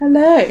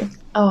Hello.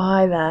 Oh,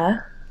 hi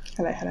there.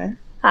 Hello.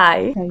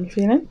 Hi. How are you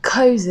feeling?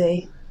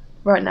 Cozy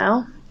right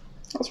now.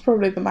 That's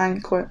probably the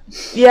banquet.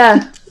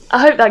 Yeah.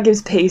 I hope that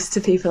gives peace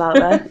to people out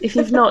there. If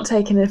you've not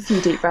taken a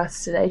few deep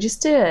breaths today,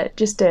 just do it.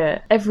 Just do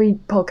it. Every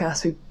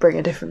podcast we bring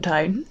a different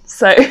tone.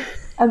 So...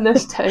 And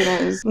this tone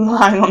is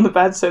lying on the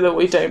bed so that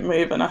we don't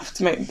move enough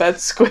to make the bed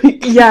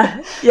squeak.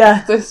 Yeah.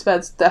 This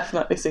bed's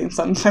definitely seen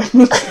some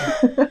things.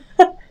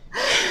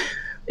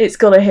 It's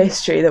got a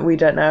history that we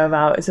don't know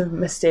about. It's a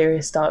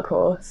mysterious dark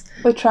horse.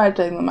 We tried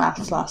doing the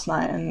maths last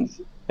night and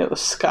it was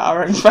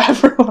scarring for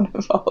everyone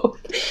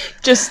involved.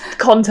 Just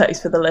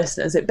context for the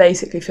listeners, it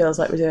basically feels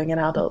like we're doing an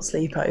adult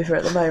sleepover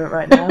at the moment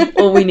right now.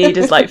 All we need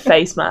is like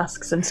face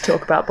masks and to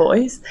talk about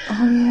boys.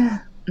 Oh yeah.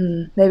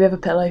 Maybe have a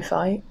pillow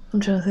fight. I'm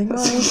trying to think.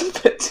 That's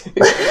a bit too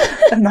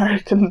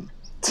American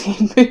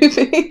teen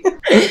movie.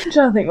 I'm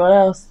trying to think what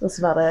else. That's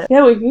about it.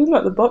 Yeah, we can even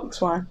got the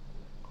box wine.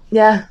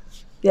 Yeah.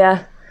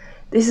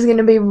 This is going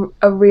to be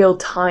a real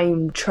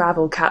time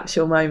travel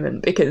capsule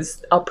moment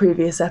because our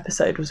previous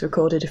episode was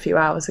recorded a few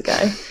hours ago.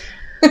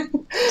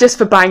 Just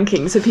for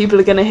banking, so people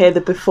are going to hear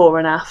the before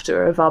and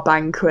after of our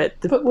banquet,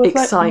 the but with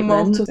excitement.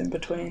 like multiples in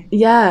between.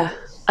 Yeah,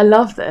 I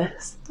love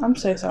this. I'm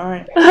so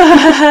sorry.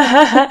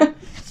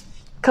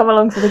 Come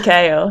along for the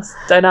chaos.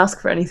 Don't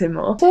ask for anything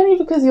more. It's only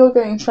because you're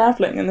going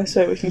travelling and this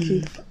way we can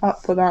keep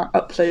up with our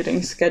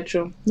uploading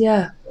schedule.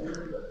 Yeah.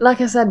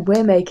 Like I said,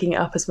 we're making it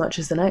up as much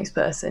as the next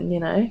person, you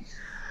know?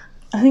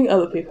 I think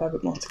other people have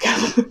it more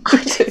together. I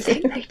don't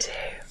think they do.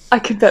 I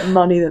could bet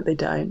money that they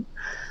don't.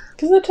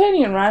 Because the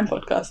Tony and Ryan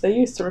podcast, they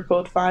used to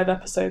record 5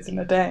 episodes in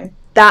a day.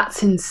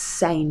 That's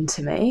insane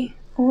to me.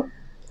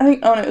 I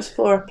think, it was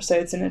 4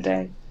 episodes in a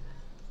day.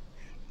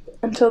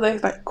 Until they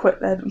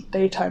quit their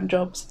daytime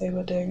jobs they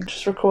were doing,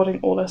 just recording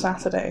all a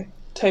Saturday.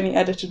 Tony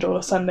edited all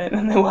a Sunday and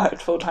then they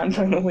worked full time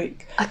during the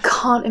week. I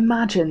can't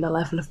imagine the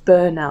level of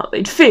burnout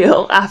they'd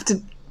feel after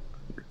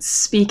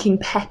speaking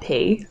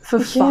peppy for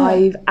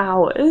 5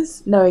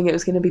 hours, knowing it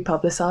was going to be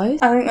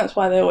publicised. I think that's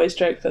why they always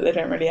joke that they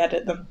don't really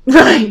edit them.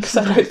 Right. Because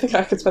I don't think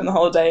I could spend the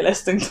whole day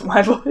listening to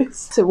my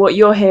voice. So what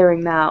you're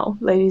hearing now,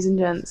 ladies and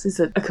gents, is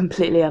a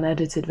completely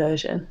unedited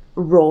version.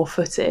 Raw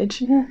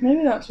footage. Yeah,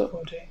 maybe that's what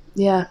we'll do.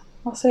 Yeah.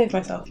 I'll save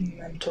myself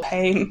mental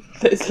pain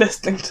that is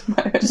listening to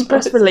my own Just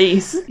press voice.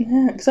 Release.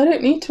 Yeah, because I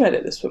don't need to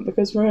edit this one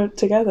because we're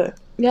together.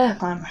 Yeah.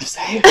 Time I've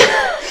saved.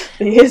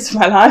 The years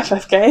of my life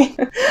I've gained.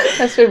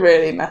 That's been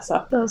really mess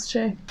up. That's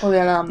true. Well,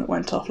 the alarm that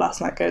went off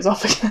last night goes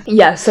off again.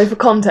 Yeah, so for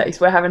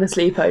context, we're having a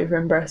sleepover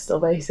in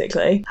Bristol,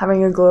 basically.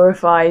 Having a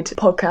glorified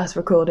podcast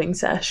recording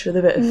sesh with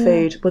a bit of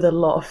food, with a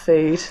lot of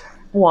food,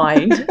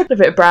 wine, a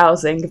bit of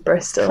browsing of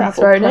Bristol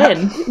Travel thrown prep.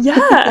 in.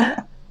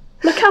 Yeah.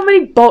 Look how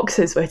many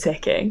boxes we're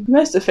ticking. The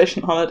most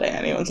efficient holiday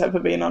anyone's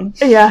ever been on.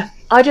 Yeah.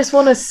 I just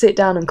want to sit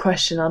down and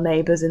question our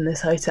neighbours in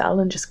this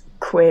hotel and just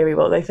query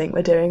what they think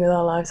we're doing with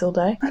our lives all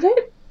day.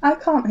 I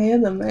can't hear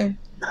them though.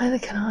 Neither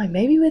can I.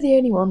 Maybe we're the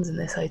only ones in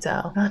this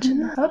hotel. Imagine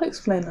that. That would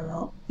explain a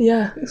lot.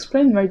 Yeah.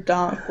 Explain the very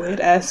dark, weird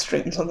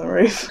airstreams on the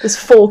roof. There's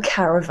 4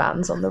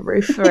 caravans on the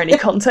roof for any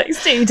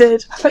context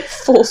needed. Like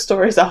 4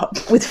 stories up.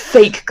 With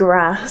fake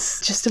grass.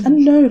 Just a...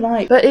 And no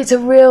light. But it's a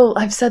real...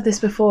 I've said this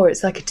before.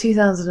 It's like a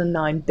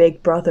 2009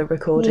 Big Brother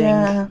recording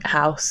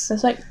house.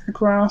 There's like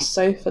grass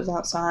sofas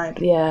outside.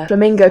 Yeah.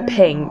 Flamingo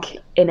pink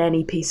in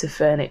any piece of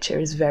furniture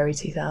is very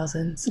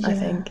 2000s, I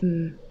think.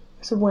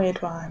 It's a weird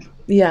vibe.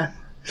 Yeah.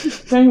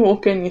 When you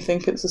walk in, you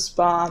think it's a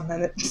spa, and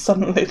then it's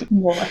suddenly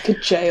more like a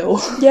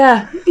jail.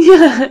 Yeah.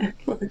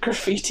 With a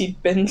graffiti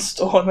bin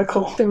store in the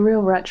corner. The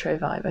real retro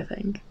vibe, I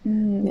think.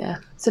 Yeah.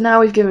 So now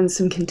we've given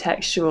some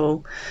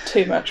contextual...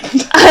 Too much.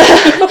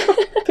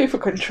 People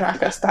can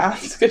track us down.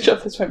 It's a good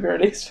job this won't be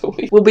released for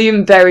weeks. We'll be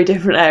in very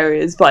different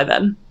areas by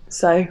then,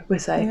 so we're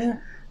safe. Yeah.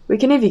 We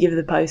can even give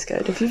the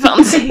postcode if you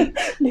fancy.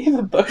 Leave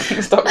a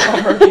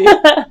bookings.com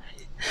review.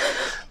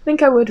 I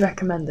think I would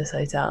recommend this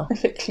hotel.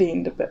 If it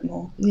cleaned a bit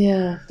more.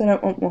 Yeah. I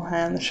don't want more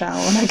hair in the shower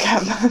when I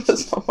get there.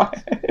 That's not my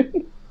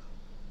own.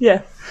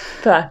 Yeah.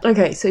 Fair.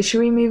 Okay, so should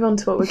we move on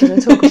to what we're going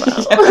to talk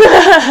about?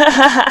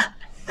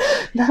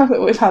 Now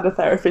that we've had a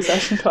therapy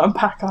session to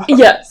unpack our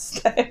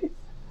stay.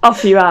 A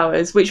few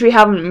hours, which we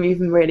haven't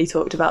even really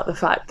talked about the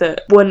fact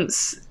that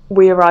once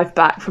we arrive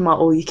back from our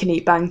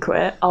all-you-can-eat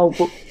banquet, our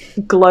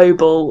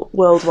global,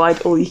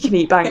 worldwide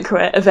all-you-can-eat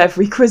banquet of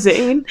every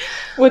cuisine.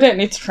 We don't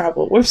need to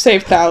travel. We've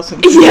saved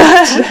thousands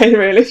today,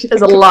 really.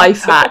 There's a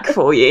life hack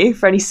for you,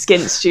 for any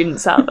skint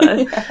students out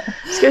there.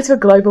 Just go to a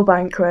global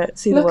banquet,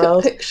 see the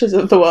world. Look at pictures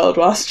of the world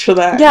whilst you're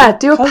there. Yeah,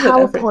 do a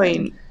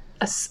PowerPoint.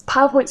 A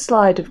PowerPoint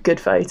slide of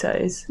good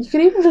photos. You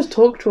could even just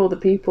talk to all the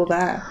people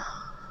there.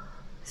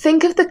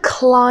 Think of the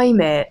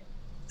climate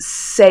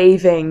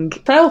saving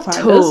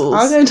tools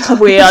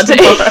we are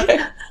doing.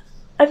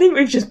 I think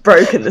we've just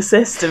broken the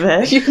system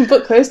here. You can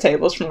book those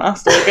tables from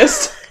last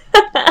August.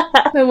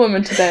 The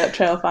woman today at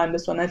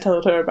Trailfinders, when I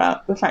told her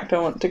about the fact I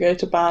want to go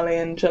to Bali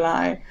in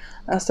July,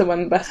 I asked her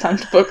when the best time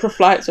to book for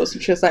flights was,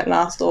 and she was like,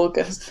 last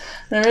August.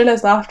 And I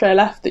realised after I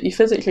left that you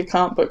physically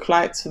can't book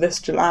flights for this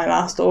July,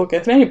 last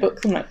August. We only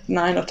book them like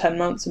 9 or 10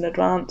 months in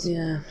advance.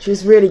 Yeah, she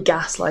was really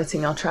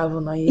gaslighting our travel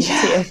naivety,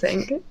 I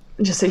think.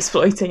 Just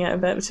exploiting it a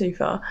bit too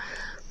far.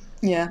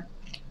 Yeah.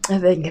 I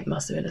think it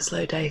must have been a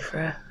slow day for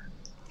her.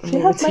 She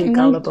had like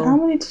gullible. How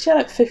many did she have?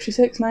 Like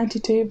 56,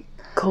 92?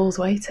 Calls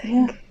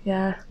waiting. Yeah.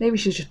 Yeah. Maybe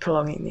she was just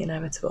prolonging the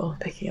inevitable,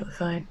 picking up the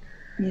phone.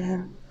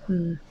 Yeah.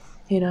 Who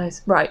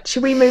knows? Right,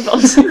 should we move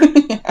on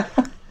to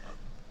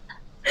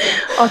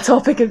our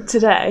topic of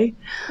today?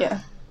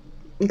 Yeah.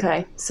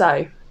 Okay,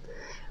 so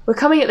we're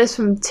coming at this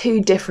from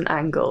 2 different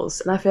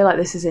angles, and I feel like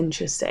this is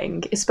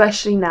interesting,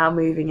 especially now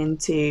moving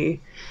into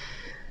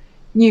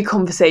new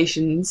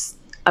conversations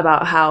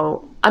about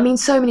how, I mean,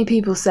 so many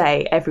people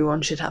say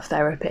everyone should have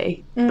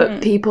therapy,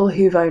 but people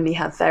who've only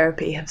had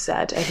therapy have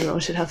said everyone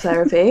should have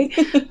therapy.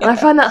 And I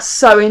find that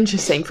so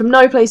interesting, from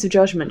no place of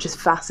judgment, just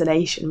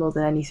fascination more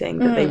than anything,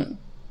 that they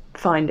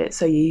find it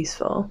so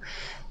useful.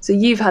 So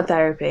you've had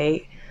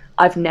therapy,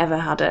 I've never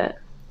had it,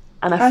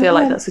 and I feel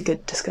like that's a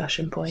good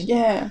discussion point.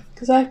 Yeah,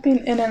 because I've been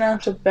in and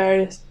out of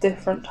various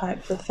different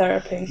types of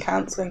therapy and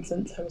counselling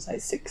since I was like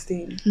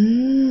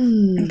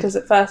 16. Because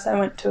at first I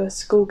went to a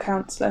school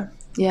counsellor,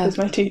 because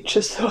my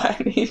teachers thought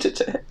I needed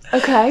it.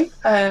 Okay.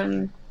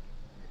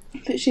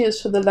 But she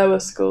is for the lower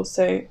school,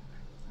 so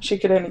she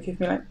could only give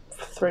me like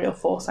 3 or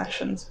 4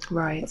 sessions.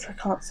 Right. Which I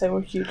can't say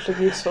were hugely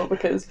useful,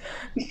 because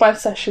by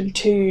session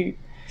 2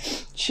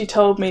 she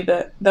told me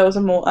that there was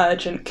a more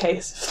urgent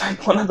case of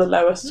like one of the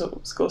lower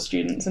school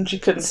students, and she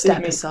couldn't see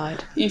me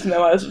aside, even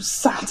though I was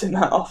sat in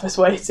her office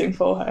waiting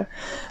for her.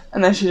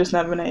 And then she just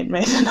never made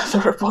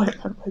another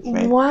appointment with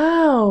me.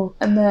 Wow.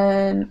 And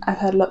then I've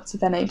had lots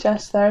of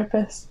NHS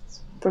therapists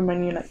from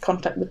when you like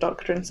contact the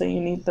doctor and say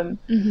you need them.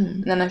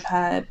 And then I've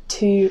had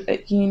 2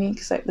 at uni,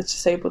 because like the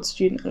disabled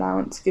student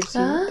allowance gives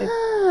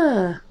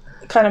you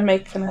kind of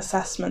make an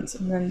assessment,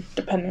 and then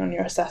depending on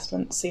your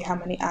assessment see how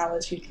many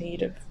hours you'd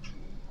need of,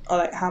 or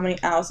like how many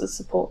hours of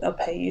support they'll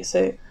pay you.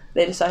 So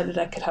they decided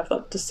I could have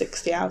up to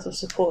 60 hours of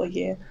support a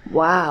year.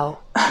 Wow.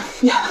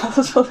 Yeah,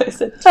 that's what they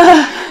said.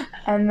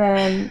 And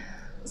then,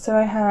 so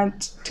I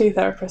had 2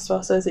 therapists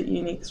whilst I was at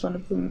uni, because one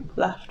of them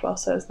left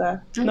whilst I was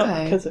there. Okay.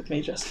 Not because of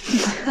me, just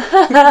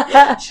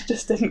she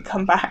just didn't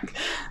come back.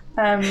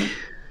 And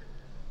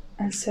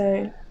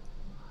so,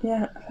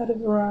 yeah, I've had a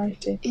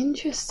variety.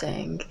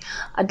 Interesting.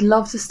 I'd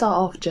love to start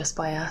off just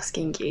by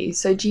asking you,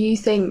 so do you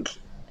think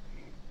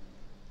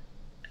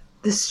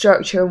the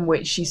structure in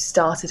which you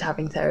started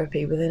having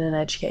therapy within an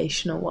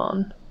educational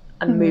one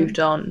and moved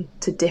on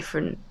to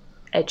different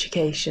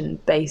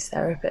education-based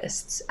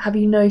therapists, have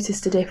you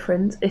noticed a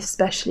difference,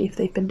 especially if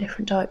they've been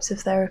different types of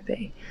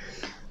therapy?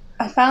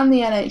 I found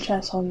the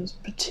NHS ones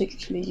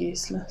particularly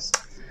useless.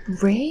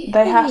 Really?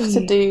 They have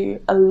to do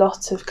a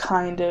lot of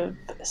kind of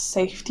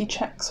safety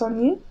checks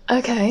on you.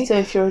 Okay. So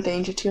if you're a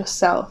danger to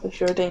yourself, if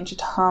you're a danger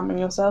to harming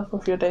yourself,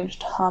 or if you're a danger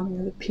to harming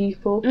other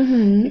people,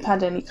 you've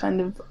had any kind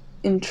of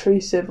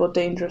intrusive or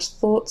dangerous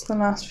thoughts in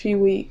the last few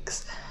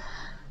weeks,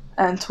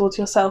 and towards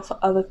yourself or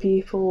other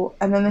people,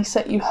 and then they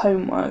set you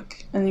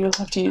homework, and you also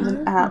have to use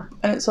an app,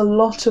 and it's a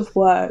lot of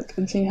work,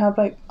 and so you have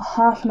like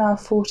half an hour,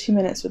 40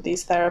 minutes with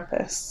these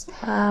therapists.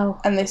 Wow.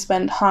 And they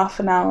spend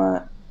half an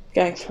hour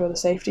going through all the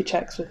safety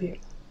checks with you.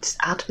 Just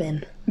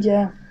admin.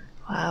 Yeah.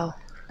 Wow.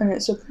 And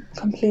it's a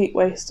complete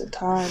waste of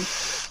time.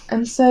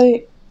 And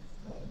so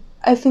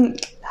I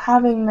think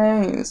having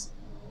those,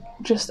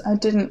 I've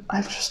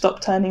just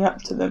stopped turning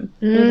up to them,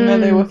 even though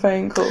they were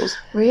phone calls.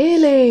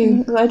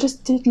 Really? I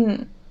just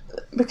didn't,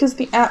 because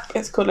the app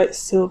is called like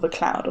Silver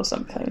Cloud or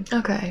something.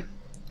 Okay.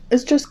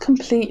 It's just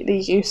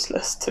completely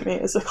useless to me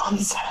as a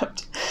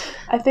concept.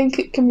 I think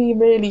it can be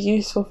really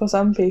useful for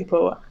some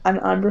people, and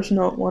I'm just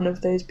not one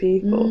of those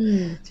people.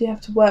 So you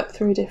have to work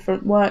through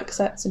different work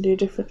sets and do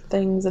different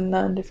things and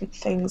learn different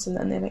things, and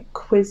then they like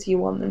quiz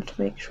you on them to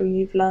make sure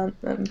you've learned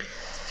them.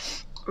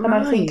 And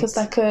I think as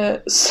like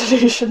a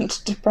solution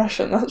to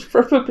depression, that's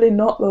probably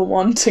not the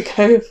one to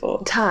go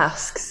for.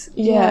 Tasks.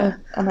 Yeah.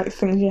 And like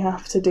things you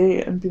have to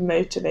do and be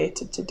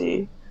motivated to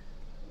do.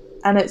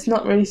 And it's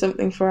not really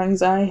something for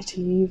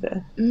anxiety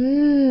either.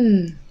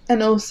 And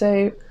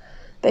also,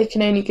 they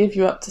can only give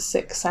you up to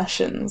 6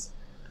 sessions.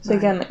 So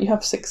again, like, you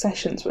have 6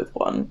 sessions with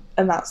one,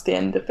 and that's the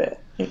end of it.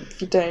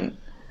 If you don't,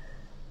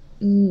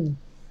 even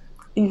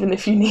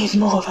if you need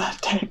more,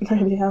 that don't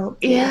really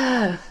help you.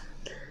 Yeah.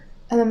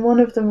 And then one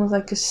of them was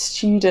like a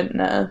student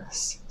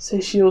nurse, so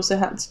she also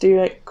had to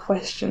do like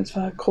questions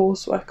for her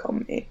coursework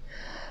on me,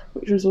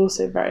 which was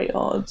also very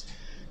odd.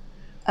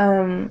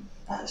 Yeah,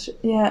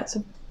 it's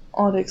an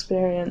odd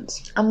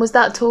experience. And was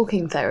that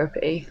talking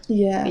therapy?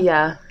 Yeah.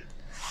 Yeah.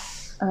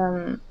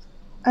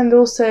 And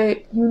also,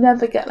 you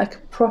never get like a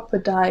proper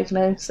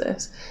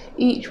diagnosis.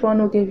 Each one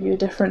will give you a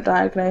different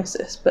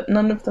diagnosis, but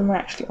none of them are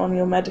actually on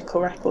your medical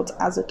records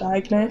as a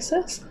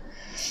diagnosis,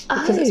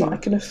 because it's not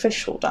like an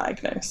official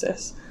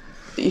diagnosis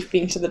that you've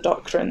been to the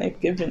doctor and they've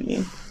given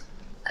you.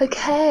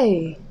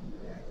 Okay.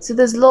 So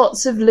there's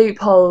lots of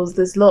loopholes,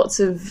 there's lots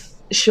of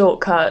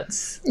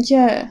shortcuts,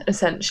 Yeah.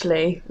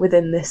 essentially,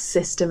 within this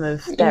system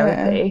of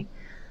therapy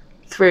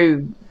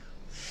through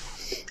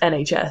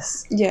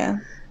NHS. Yeah.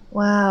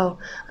 Wow.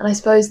 And I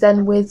suppose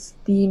then with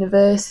the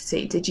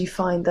university, did you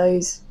find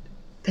those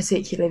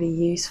particularly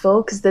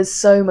useful? Because there's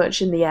so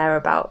much in the air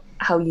about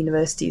how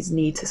universities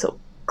need to sort of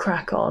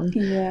crack on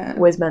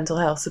with mental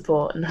health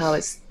support and how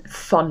it's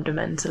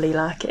fundamentally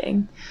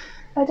lacking.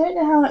 I don't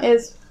know how it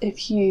is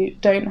if you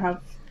don't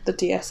have the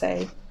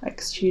DSA,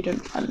 like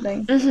student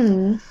funding.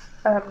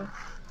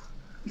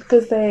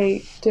 Because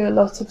they do a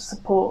lot of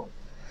support,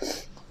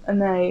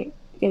 and they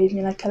gave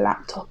me like a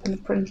laptop and a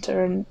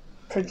printer and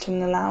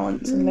printing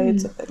allowance and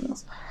loads of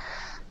things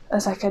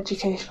as like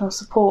educational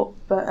support,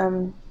 but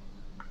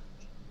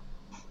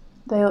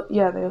they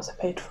also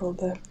paid for all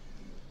the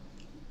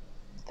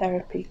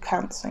therapy,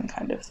 counselling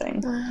kind of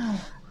thing. Wow.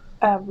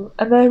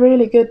 And they're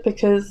really good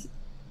because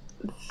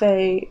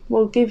they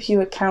will give you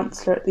a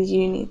counsellor at the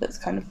uni that's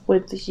kind of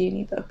with the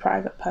uni, but a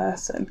private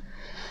person,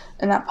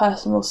 and that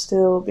person will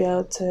still be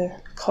able to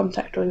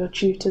contact all your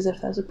tutors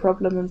if there's a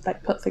problem and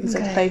like put things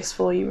in place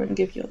for you and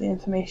give you all the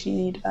information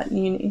you need about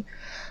uni.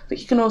 But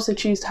you can also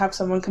choose to have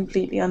someone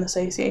completely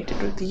unassociated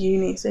with the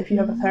uni, so if you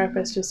have a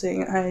therapist you're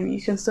seeing at home,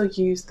 you can still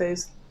use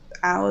those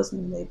hours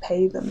and they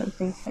pay them and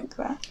things like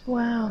that.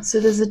 Wow. So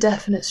there's a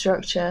definite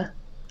structure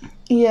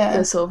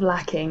that's sort of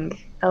lacking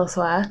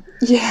elsewhere.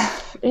 Yeah.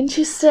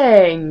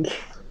 Interesting.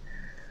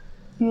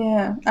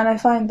 Yeah, and I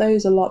find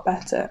those a lot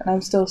better, and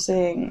I'm still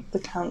seeing the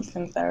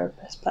counselling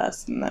therapist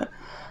person that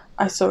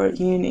I saw at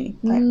uni,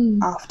 like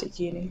after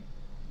uni,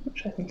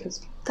 which I think is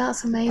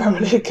that's amazing.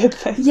 Probably a good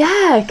thing.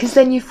 Yeah, because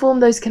then you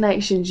form those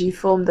connections, you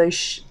form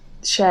those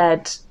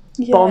shared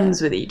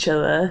bonds with each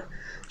other,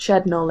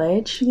 shared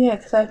knowledge. Yeah,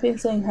 because I've been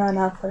seeing her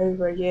now for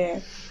over a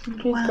year. She's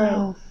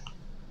great.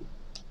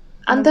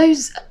 And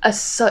those are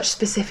such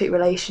specific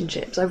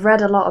relationships. I've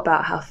read a lot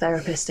about how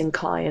therapist and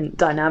client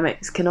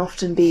dynamics can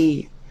often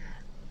be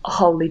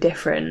wholly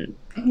different.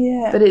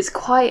 Yeah. But it's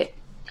quite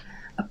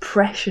a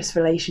precious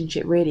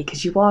relationship, really,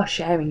 because you are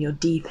sharing your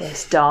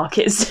deepest,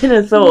 darkest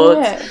inner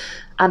thoughts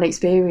and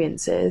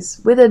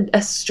experiences with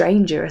a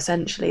stranger,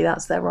 essentially.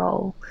 That's their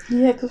role.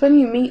 Yeah, because when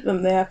you meet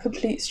them, they are a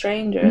complete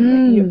stranger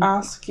and you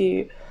ask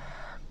you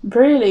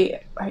really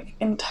like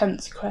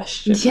intense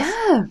questions.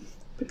 Yeah.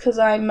 Because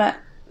I met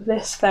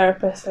this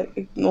therapist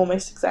like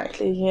almost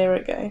exactly a year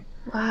ago.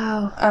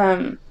 Wow.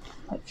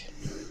 Like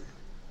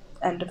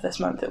end of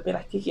this month it'll be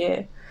like a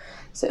year.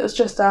 So it was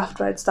just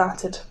after I'd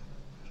started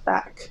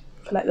back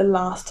for like the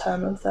last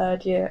term of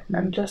third year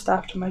and just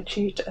after my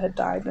tutor had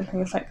died and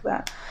things like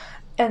that.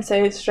 And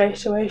so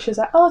straight away she's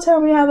like, oh,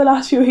 tell me how the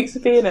last few weeks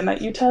have been, and like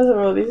you tell her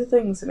all these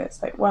things and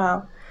it's like,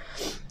 wow,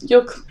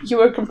 you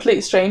were a complete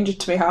stranger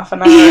to me half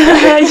an hour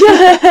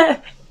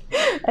ago.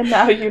 And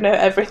now you know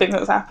everything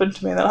that's happened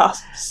to me in the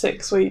last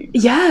 6 weeks.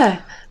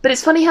 Yeah, but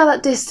it's funny how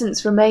that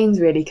distance remains,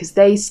 really, because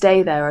they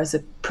stay there as a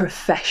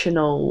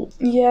professional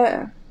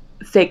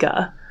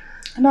figure.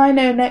 And I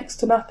know next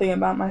to nothing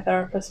about my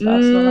therapist's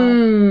personal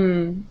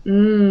life.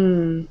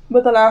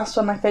 With the last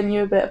one, like I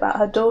knew a bit about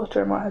her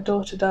daughter and what her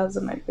daughter does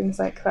and like things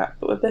like that.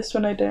 But with this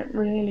one, I don't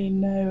really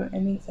know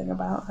anything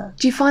about her.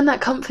 Do you find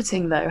that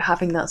comforting, though,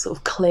 having that sort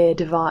of clear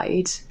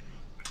divide?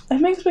 It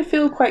makes me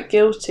feel quite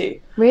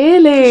guilty.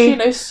 Really? She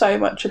knows so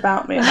much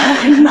about me and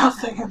I know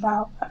nothing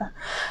about her.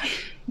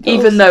 But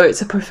even though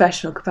it's a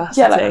professional capacity.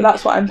 Yeah, like,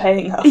 that's what I'm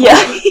paying her for.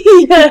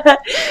 Yeah.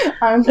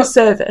 I'm a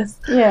service.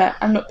 Yeah,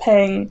 I'm not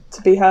paying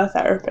to be her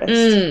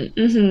therapist.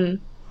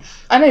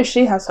 I know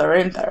she has her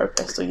own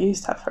therapist, or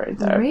used to have her own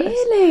therapist.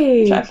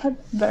 Really? Which I find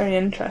very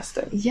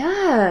interesting.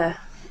 Yeah.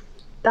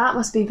 That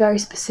must be very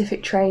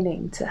specific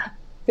training to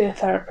be a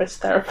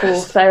therapist. For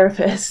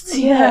therapists,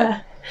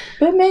 yeah.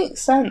 But it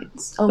makes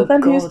sense. Oh, but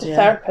then God, who's the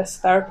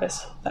therapist?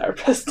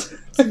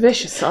 It's a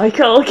vicious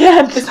cycle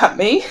again. Is that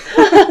me?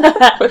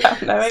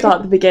 Without knowing. Start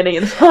at the beginning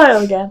of the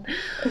file again.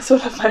 It's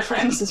one of my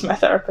friends is my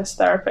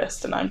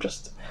therapist, and I'm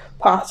just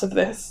part of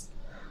this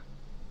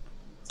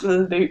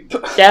loop.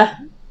 Yeah.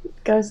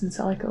 Goes in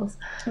cycles.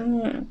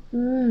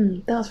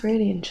 That's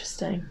really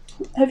interesting.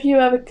 Have you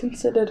ever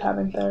considered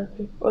having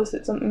therapy? Or is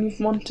it something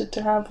you've wanted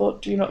to have, or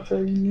do you not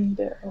feel you need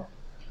it? Or?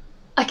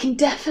 I can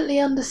definitely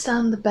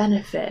understand the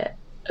benefit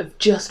of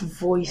just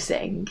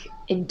voicing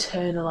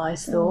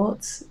internalised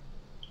thoughts,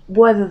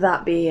 whether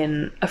that be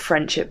in a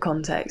friendship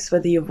context,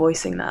 whether you're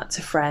voicing that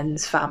to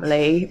friends,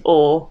 family,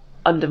 or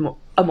under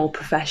a more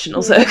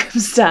professional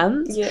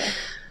circumstance. Yeah.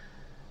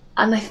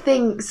 And I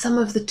think some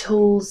of the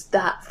tools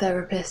that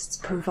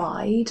therapists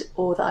provide,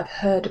 or that I've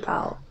heard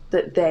about,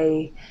 that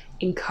they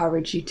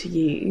encourage you to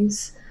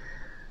use,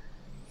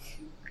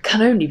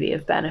 can only be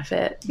of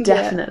benefit,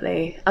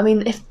 definitely. I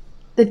mean, if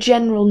the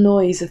general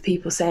noise of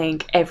people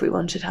saying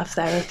everyone should have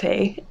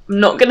therapy,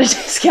 I'm not going to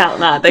discount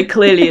that. There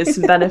clearly is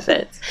some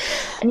benefits.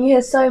 And you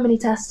hear so many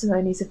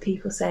testimonies of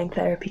people saying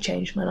therapy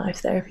changed my life,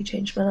 therapy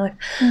changed my life.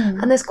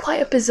 And there's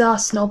quite a bizarre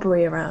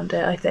snobbery around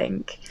it, I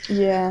think.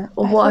 Yeah.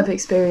 Or what I've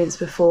experienced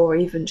before,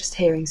 even just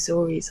hearing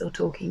stories or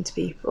talking to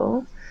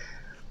people.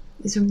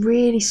 It's a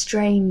really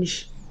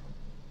strange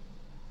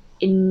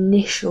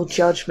initial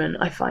judgment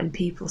I find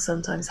people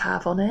sometimes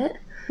have on it,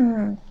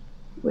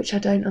 which I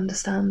don't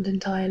understand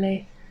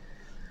entirely.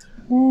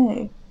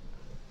 No.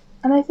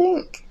 And I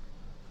think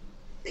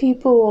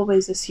people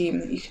always assume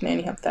that you can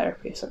only have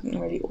therapy if something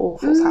really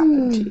awful's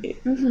happened to you.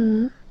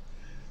 Mm-hmm.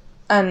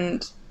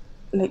 And,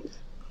 like,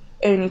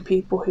 only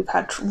people who've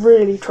had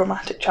really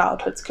traumatic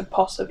childhoods could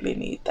possibly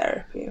need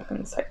therapy and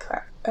things like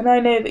that. And I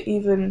know that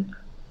even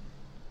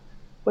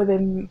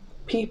within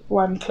people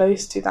I'm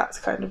close to, that's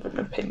kind of an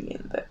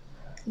opinion that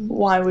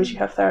why would you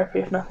have therapy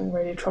if nothing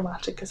really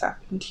traumatic has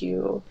happened to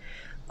you? Or,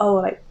 oh,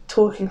 like,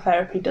 talking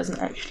therapy doesn't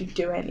actually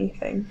do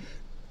anything.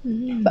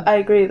 But I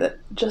agree that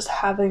just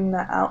having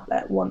that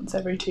outlet once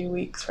every 2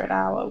 weeks for an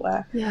hour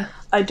where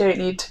I don't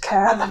need to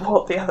care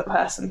what the other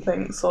person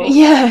thinks, or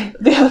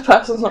the other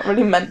person's not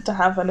really meant to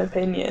have an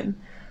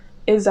opinion,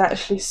 is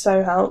actually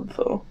so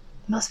helpful.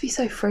 It must be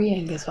so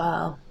freeing as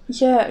well.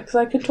 Yeah, because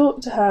I could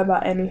talk to her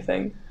about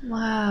anything.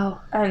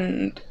 Wow.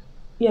 And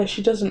yeah,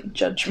 she doesn't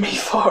judge me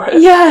for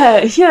it.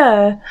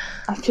 Yeah.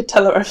 I could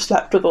tell her I've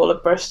slept with all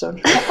of Bristol. And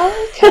she's like,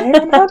 oh, okay,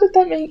 and how did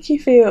that make you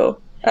feel?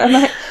 And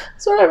I'm like,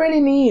 that's what I really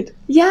need.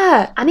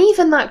 Yeah, and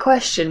even that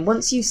question,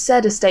 once you've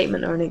said a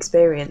statement or an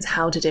experience,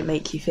 how did it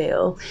make you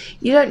feel?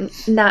 You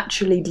don't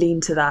naturally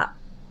lean to that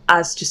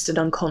as just an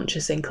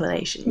unconscious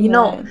inclination. You're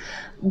not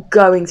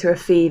going through a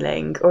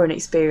feeling or an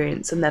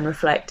experience and then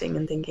reflecting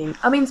and thinking,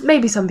 I mean,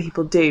 maybe some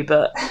people do,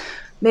 but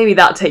maybe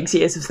that takes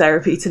years of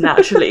therapy to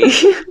naturally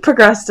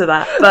progress to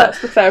that. But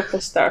that's the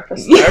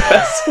therapist.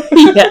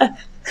 Yeah.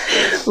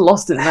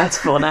 Lost in the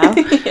metaphor now.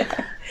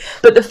 Yeah.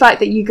 But the fact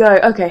that you go,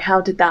 okay, how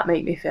did that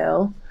make me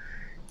feel?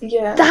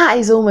 Yeah. That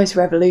is almost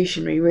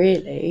revolutionary,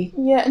 really.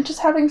 Yeah, and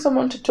just having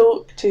someone to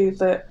talk to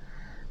that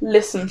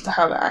listens to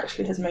how that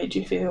actually has made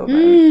you feel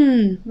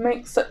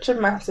makes such a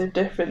massive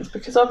difference,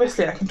 because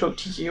obviously I can talk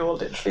to you or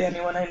literally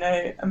anyone I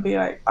know and be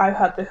like, I've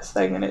had this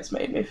thing and it's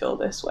made me feel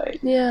this way.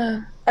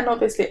 Yeah. And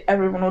obviously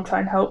everyone will try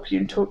and help you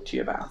and talk to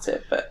you about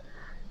it, but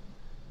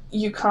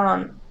you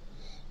can't,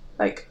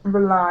 like,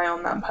 rely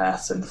on that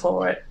person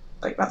for it.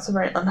 Like, that's a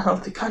very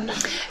unhealthy kind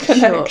of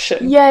connection.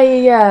 Sure.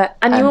 Yeah.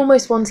 And you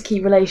almost want to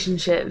keep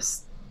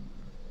relationships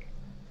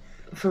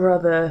for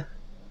other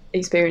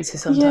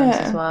experiences sometimes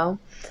as well.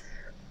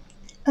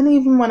 And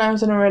even when I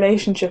was in a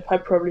relationship, I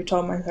probably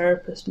told my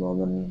therapist more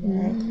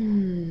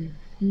than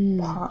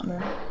my partner.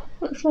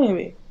 Which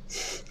maybe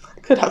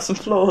could have some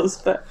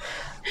flaws, but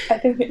I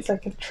think it's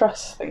like a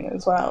trust thing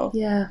as well.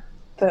 Yeah.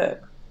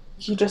 That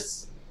you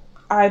just,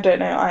 I don't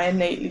know, I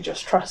innately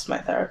just trust my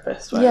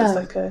therapist, whereas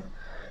like a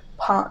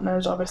partner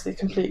is obviously a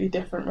completely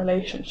different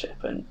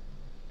relationship,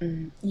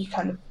 and you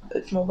kind of,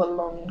 it's more of a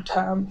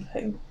long-term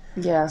thing.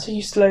 Yeah. So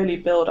you slowly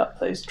build up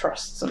those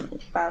trusts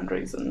and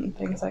boundaries and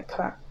things like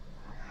that.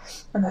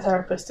 And the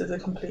therapist is a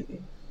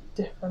completely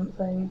different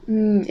thing.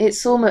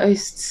 It's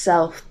almost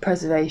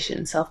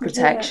self-preservation,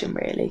 self-protection,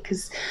 really,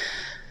 because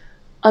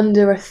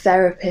under a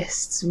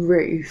therapist's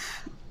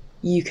roof,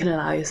 you can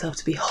allow yourself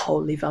to be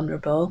wholly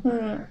vulnerable,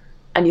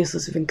 and you're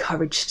sort of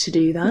encouraged to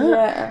do that.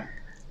 Yeah.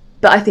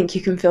 But I think you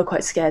can feel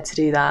quite scared to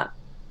do that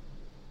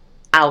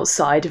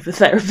outside of the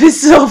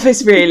therapist's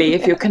office, really,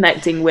 if you're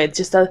connecting with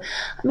just I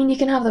mean, you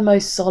can have the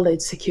most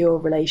solid, secure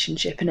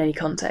relationship in any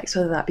context,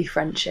 whether that be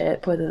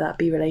friendship, whether that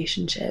be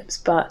relationships,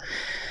 but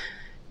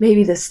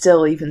maybe there's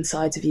still even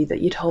sides of you that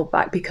you'd hold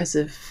back because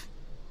of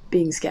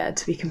being scared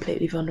to be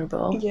completely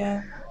vulnerable.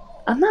 Yeah.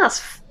 And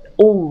that's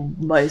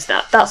almost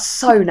that's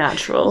so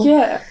natural.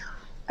 Yeah.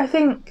 I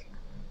think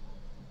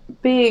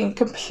being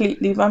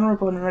completely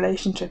vulnerable in a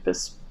relationship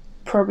is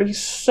probably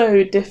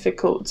so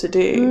difficult to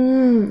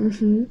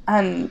do.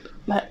 And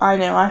like, I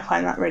know I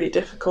find that really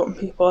difficult, and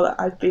people that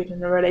I've been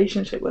in a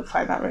relationship with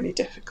find that really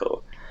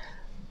difficult.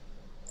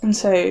 And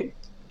so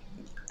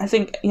I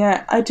think,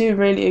 I do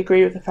really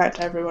agree with the fact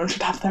that everyone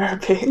should have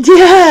therapy.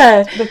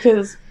 Yeah.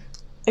 Because,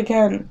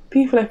 again,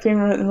 people I've been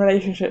in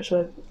relationships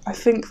with, I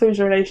think those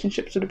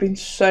relationships would have been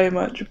so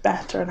much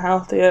better and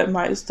healthier,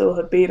 might still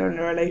have been in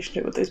a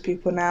relationship with those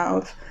people now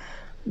if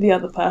the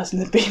other person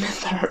had been in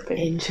therapy.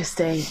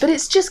 Interesting. But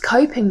it's just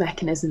coping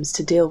mechanisms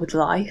to deal with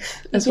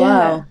life as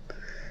well.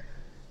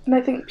 And I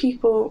think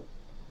people,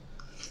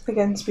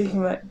 again, speaking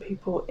about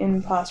people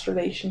in past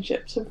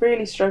relationships, have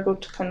really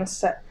struggled to kind of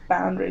set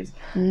boundaries.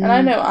 And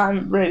I know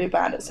I'm really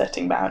bad at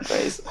setting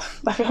boundaries.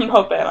 Like, I'm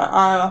not being like,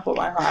 I'm up on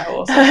my high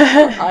horse.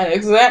 I know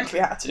exactly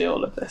how to do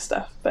all of this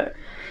stuff. But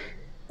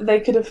they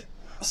could have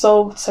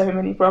solved so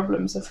many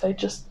problems if they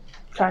just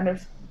kind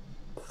of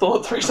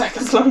thought 3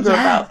 seconds longer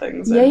about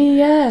things.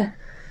 Yeah.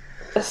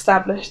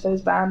 Establish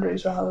those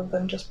boundaries rather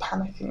than just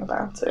panicking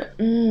about it.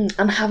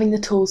 And having the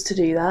tools to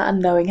do that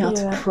and knowing how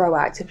to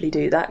proactively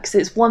do that. Because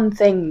it's one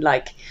thing,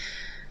 like,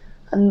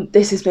 and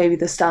this is maybe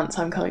the stance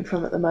I'm coming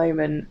from at the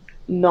moment,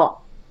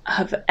 not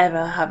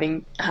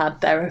having had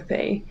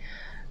therapy,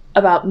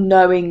 about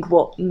knowing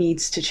what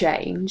needs to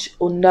change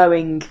or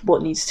knowing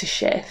what needs to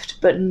shift,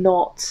 but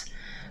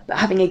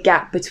having a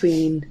gap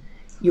between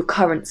your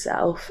current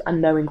self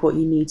and knowing what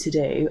you need to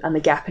do, and the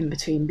gap in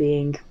between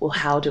being, well,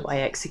 how do I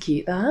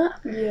execute that?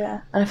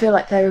 Yeah. And I feel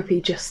like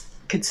therapy just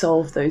could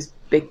solve those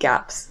big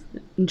gaps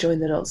and join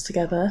the dots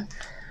together.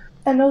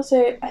 And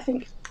also, I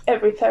think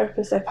every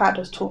therapist I've had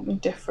has taught me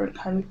different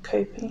kind of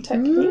coping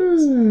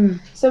techniques.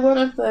 So one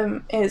of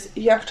them is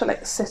you have to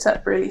like sit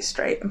up really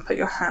straight and put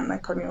your hand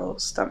like on your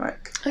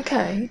stomach.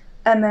 Okay.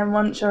 And then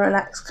once you're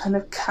relaxed, kind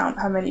of count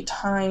how many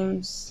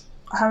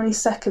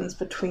seconds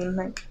between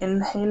like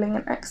inhaling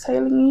and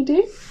exhaling you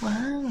do.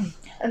 Wow.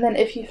 And then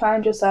if you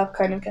find yourself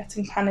kind of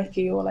getting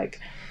panicky or like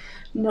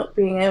not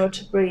being able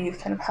to breathe,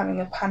 kind of having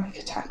a panic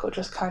attack or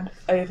just kind of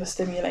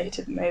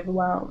overstimulated and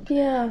overwhelmed,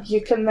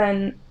 you can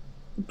then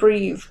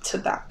breathe to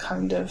that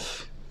kind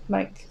of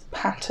like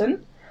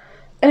pattern.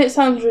 And it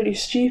sounds really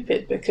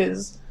stupid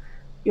because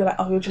you're like,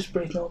 oh, you'll just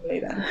breathe normally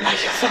then.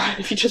 Like, you're fine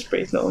if you just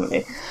breathe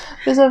normally.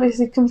 But it's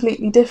obviously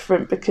completely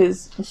different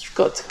because you've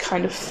got to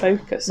kind of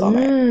focus on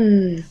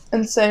it.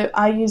 And so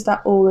I use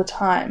that all the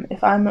time.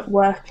 If I'm at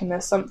work and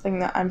there's something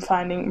that I'm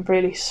finding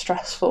really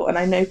stressful and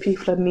I know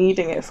people are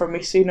needing it from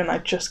me soon and I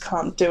just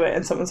can't do it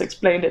and someone's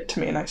explained it to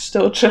me and I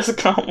still just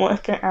can't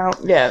work it out.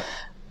 Yeah.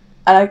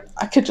 And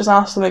I could just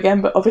ask them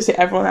again, but obviously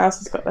everyone else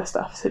has got their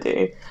stuff to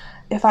do.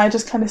 If I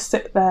just kind of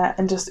sit there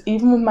and just,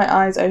 even with my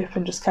eyes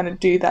open, just kind of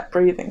do that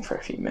breathing for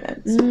a few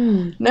minutes,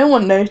 no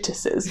one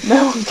notices,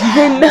 no one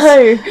cares.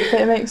 No.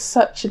 But it makes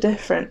such a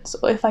difference.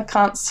 Or if I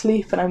can't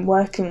sleep and I'm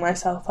working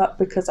myself up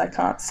because I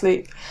can't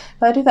sleep,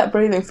 if I do that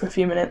breathing for a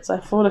few minutes, I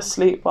fall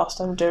asleep whilst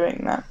I'm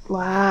doing that.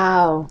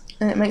 Wow.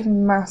 And it makes a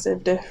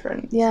massive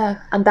difference. Yeah.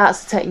 And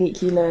that's a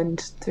technique you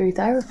learned through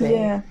therapy.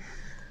 Yeah.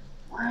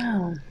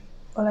 Wow.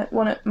 Well, like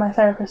one of my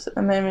therapists at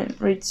the moment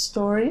reads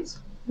stories,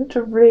 which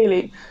are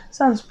really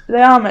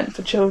they are meant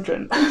for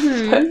children,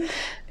 but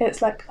it's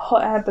like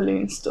hot air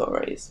balloon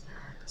stories.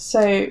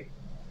 So,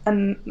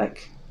 and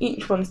like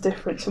each one's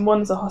different. So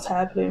one's a hot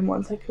air balloon,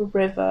 one's like a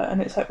river,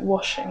 and it's like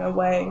washing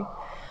away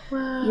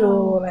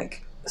your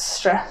like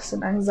stress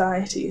and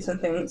anxieties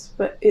and things.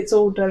 But it's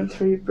all done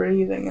through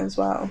breathing as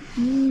well.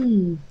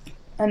 And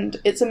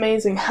it's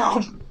amazing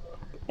how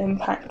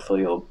impactful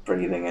your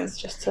breathing is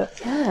just to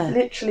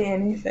literally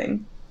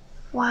anything.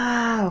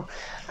 Wow.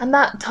 And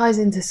that ties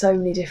into so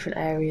many different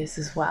areas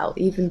as well,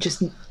 even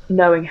just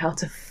knowing how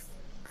to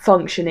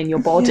function in your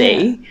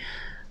body,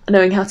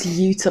 knowing how to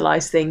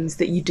utilise things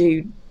that you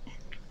do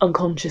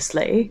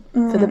unconsciously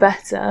for the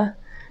better,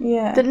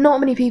 that not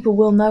many people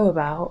will know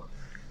about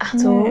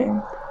at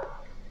all.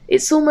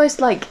 It's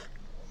almost like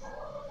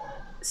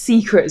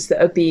secrets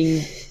that are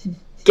being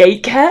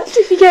gatekept,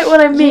 if you get what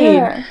I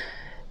mean.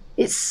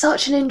 It's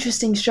such an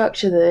interesting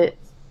structure that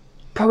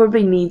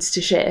probably needs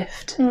to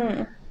shift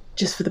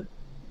just for the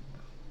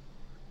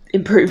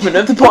improvement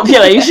of the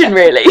population,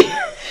 really.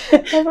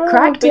 Everyone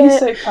Cracked will be it.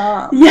 so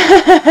calm.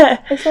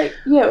 Yeah. It's like,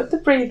 with the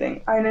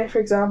breathing, I know, for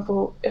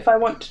example, if I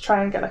want to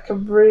try and get like a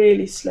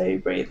really slow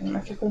breathing,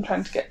 like if I'm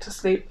trying to get to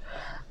sleep,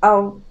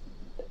 I'll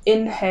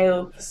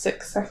inhale for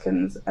 6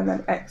 seconds and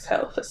then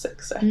exhale for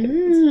 6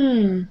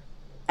 seconds.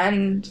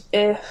 And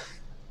if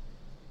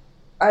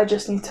I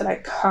just need to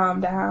like calm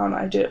down,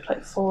 I do it for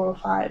like 4 or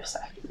 5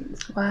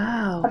 seconds.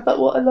 Wow. But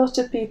what a lot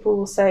of people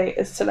will say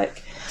is to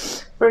like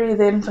breathe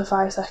in for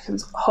 5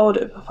 seconds, hold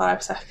it for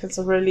 5 seconds,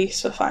 and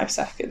release for 5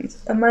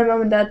 seconds. And my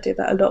mum and dad do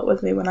that a lot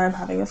with me when I'm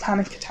having a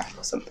panic attack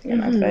or something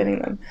and I'm phoning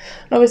them.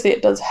 And obviously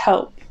it does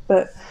help,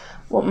 but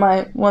what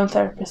my one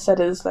therapist said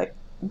is like,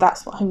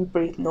 that's not how you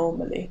breathe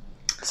normally.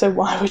 So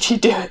why would you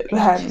do it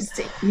then?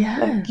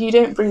 Like, you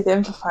don't breathe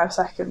in for 5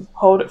 seconds,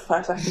 hold it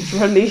for 5 seconds,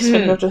 release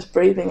when you're just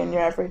breathing in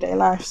your everyday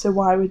life. So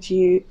why would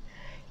you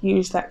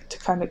use that to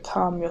kind of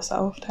calm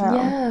yourself down?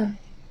 Yeah.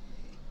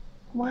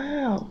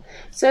 Wow.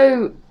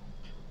 So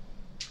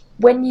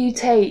when you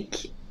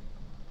take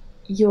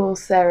your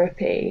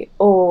therapy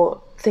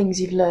or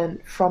things you've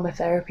learned from a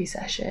therapy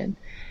session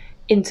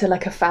into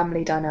like a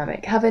family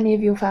dynamic, have any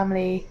of your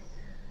family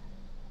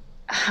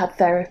had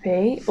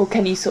therapy, or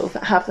can you sort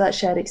of have that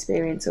shared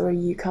experience, or are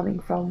you coming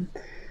from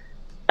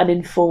an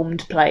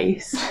informed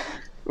place?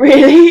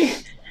 Really?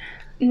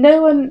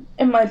 No one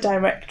in my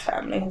direct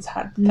family has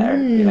had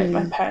therapy, like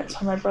my parents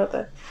or my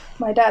brother.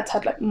 My dad's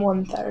had like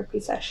 1 therapy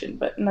session,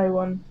 but no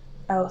one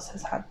else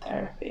has had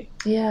therapy.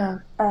 Yeah.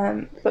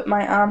 But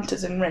my aunt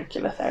is in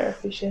regular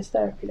therapy. She has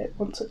therapy like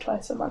once or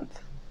twice a month.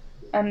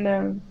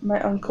 And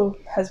my uncle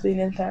has been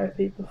in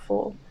therapy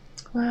before.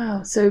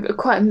 Wow, so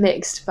quite a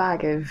mixed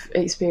bag of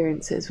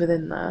experiences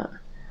within that.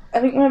 I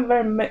think we're a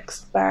very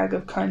mixed bag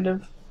of kind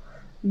of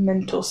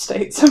mental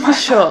states in my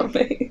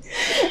family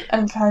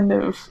and kind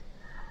of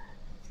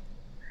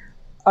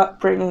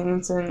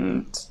upbringings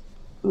and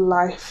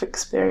life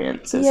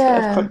experiences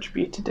that have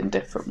contributed in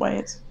different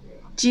ways.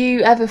 Do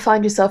you ever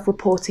find yourself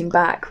reporting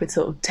back with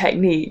sort of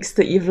techniques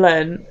that you've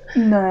learned?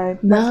 No,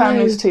 my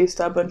family's too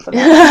stubborn for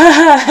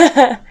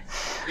that.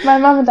 My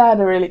mum and dad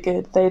are really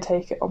good. They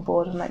take it on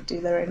board and like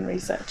do their own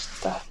research and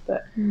stuff,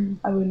 but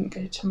I wouldn't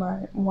go to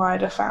my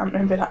wider family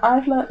and be like,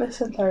 I've learnt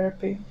this in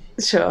therapy.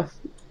 Sure,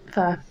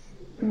 fair.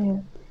 Yeah.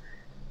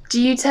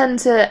 Do you tend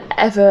to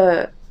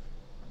ever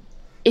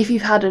if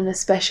you've had an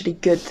especially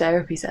good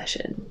therapy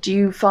session, do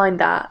you find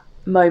that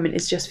moment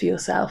is just for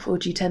yourself, or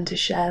do you tend to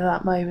share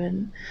that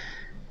moment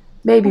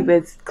maybe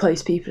with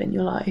close people in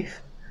your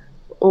life?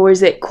 Or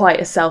is it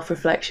quite a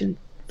self-reflective?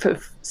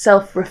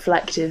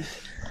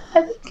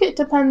 I think it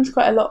depends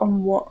quite a lot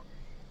on what...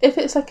 If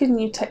it's like a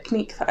new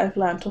technique that I've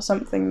learnt or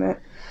something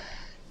that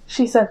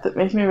she said that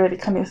made me really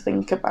kind of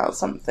think about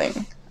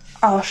something,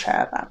 I'll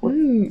share that with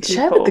people.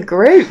 Share with the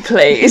group,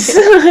 please.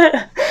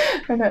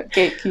 We're not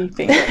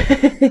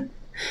gatekeeping.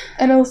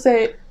 And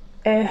also,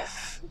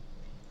 if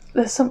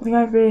there's something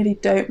I really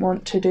don't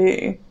want to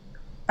do,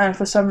 and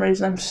for some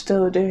reason I'm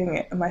still doing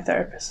it, and my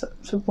therapist says,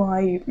 so why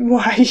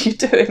are you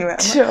doing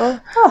that? Sure.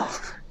 Like,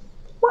 oh,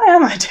 why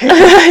am I doing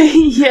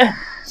it? Yeah.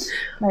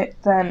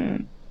 Like,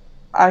 then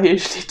I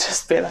usually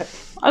just be like,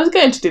 I was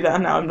going to do that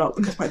and now I'm not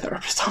because my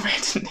therapist told me I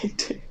didn't need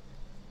to.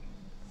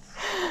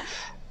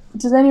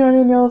 Does anyone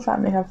in your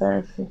family have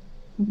therapy?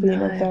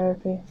 Been in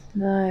therapy?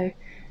 No.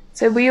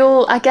 So we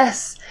all, I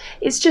guess,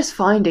 it's just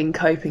finding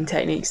coping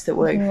techniques that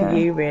work for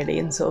you, really,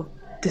 and sort of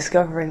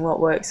discovering what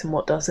works and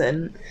what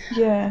doesn't.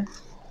 Yeah.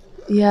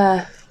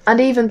 Yeah.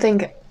 And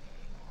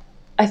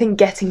I think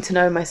getting to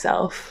know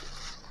myself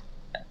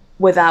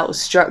without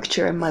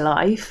structure in my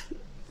life,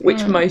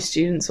 which most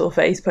students will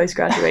face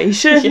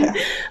post-graduation,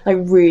 like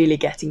really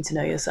getting to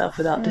know yourself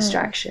without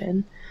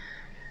distraction,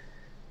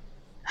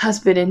 has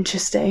been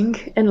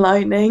interesting,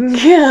 enlightening.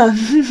 Yeah.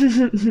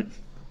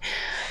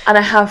 And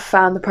I have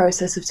found the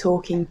process of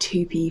talking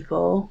to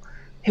people,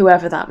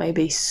 whoever that may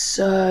be,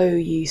 so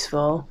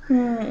useful.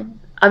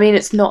 I mean,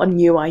 it's not a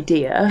new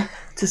idea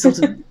to sort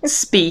of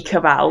speak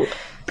about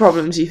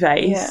problems you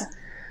face,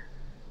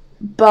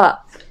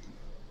 but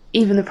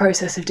even the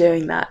process of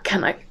doing that,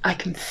 I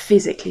can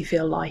physically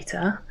feel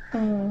lighter,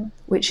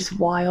 which is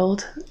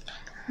wild.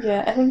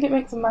 Yeah, I think it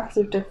makes a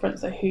massive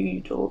difference of who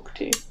you talk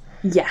to.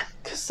 Yeah.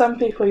 Because some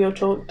people, you'll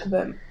talk to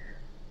them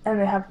and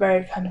they have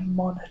very kind of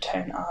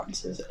monotone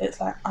answers.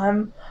 It's like,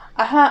 I'm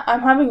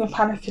having a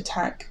panic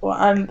attack, or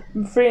I'm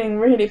feeling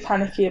really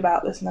panicky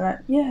about this, and they're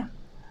like, yeah.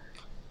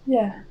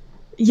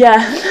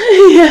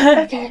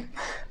 Okay,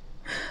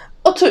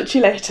 I'll talk to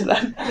you later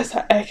then. And it's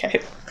like,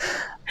 okay,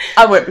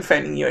 I won't be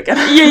phoning you again.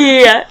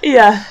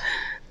 Yeah.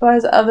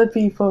 Whereas other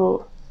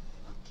people,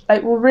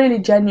 like, will really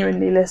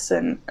genuinely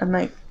listen and,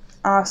 like,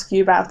 ask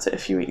you about it a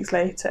few weeks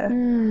later,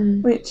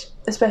 which,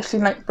 especially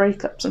in, like,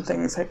 breakups and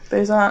things, like,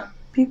 those aren't...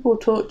 People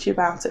talk to you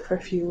about it for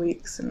a few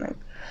weeks and, like,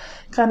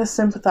 kind of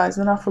sympathise,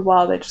 and then after a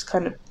while they just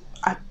kind of,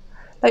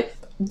 like,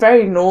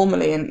 very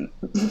normally and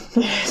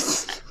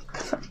yes,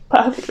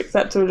 perfectly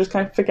acceptable, just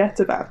kind of forget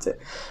about it,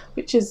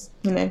 which is,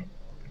 you know,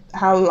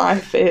 how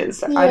life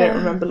is. I don't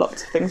remember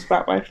lots of things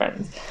about my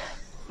friends,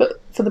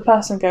 but for the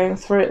person going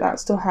through it,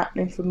 that's still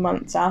happening for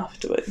months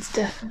afterwards.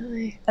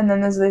 Definitely. And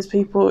then there's those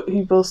people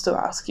who will still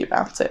ask you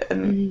about it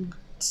and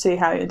see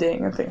how you're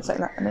doing and things like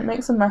that, and it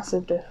makes a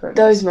massive difference.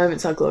 Those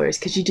moments are glorious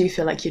because you do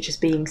feel like you're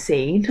just being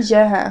seen,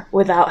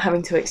 without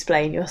having to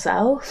explain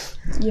yourself.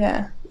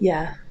 Yeah.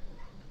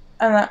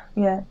 And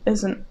that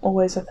isn't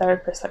always a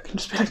therapist. That can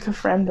just be like a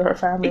friend or a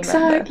family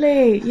member.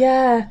 Exactly.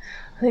 I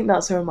think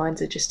that's a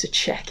reminder just to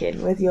check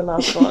in with your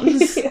loved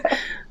ones.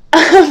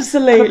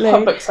 Absolutely. A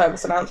public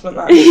service announcement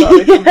that as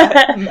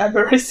well,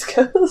 memory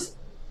skills.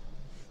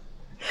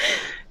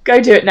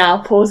 Go do it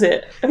now. Pause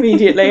it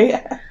immediately.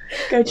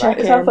 Go check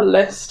in. Have a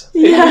list.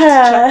 You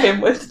have to check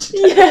in with.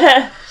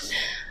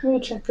 Maybe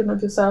check in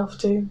with yourself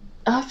too.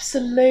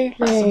 Absolutely.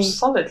 That's some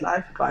solid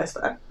life advice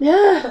there.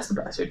 Yeah. That's the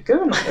best we've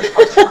given on this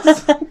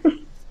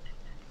podcast.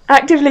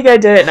 Actively go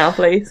do it now,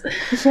 please.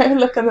 Go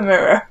look in the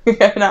mirror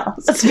and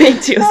ask.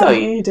 Speak to yourself. How are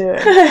you doing?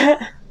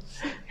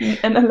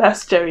 In a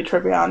less Joey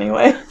Tribbiani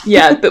way.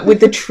 Yeah, but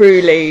with the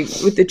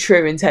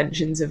true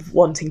intentions of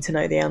wanting to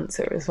know the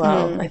answer as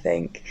well, I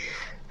think.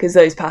 Because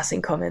those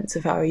passing comments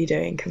of how are you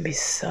doing can be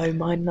so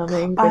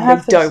mind-numbing when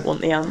they don't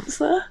want the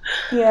answer.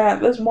 Yeah,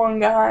 there's one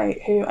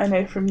guy who I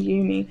know from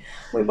uni.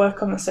 We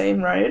work on the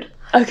same road.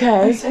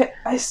 Okay. So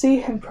I see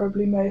him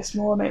probably most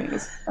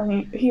mornings,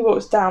 and he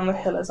walks down the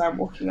hill as I'm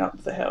walking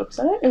up the hill, because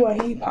I don't know where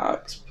he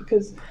parks,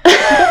 because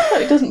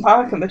he doesn't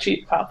park in the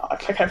cheap car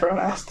park like everyone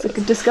else does. It's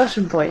like a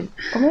discussion point.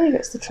 Or maybe he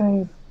gets the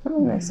train. That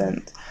doesn't make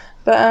sense.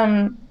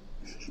 But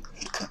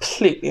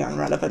completely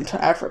irrelevant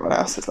to everyone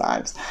else's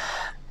lives.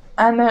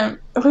 And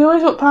we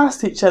always walk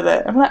past each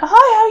other. I'm like, hi,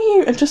 how are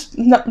you? And just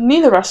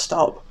neither of us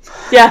stop.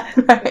 Yeah.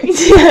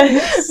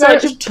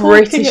 Such a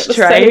British trait.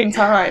 At the same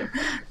time,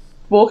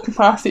 walking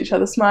past each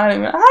other,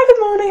 smiling. Like, hi,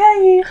 good morning, how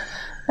are you?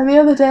 And the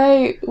other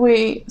day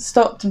we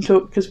stopped and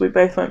talked because we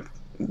both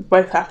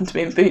happened to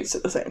be in Boots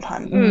at the same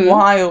time.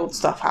 Wild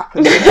stuff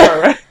happened.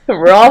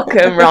 Rock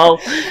and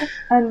roll.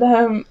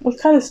 And we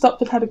kind of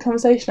stopped and had a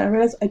conversation. I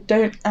realised I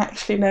don't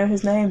actually know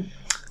his name.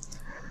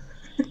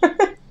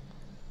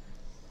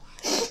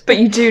 But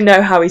you do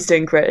know how he's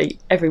doing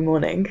great every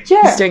morning.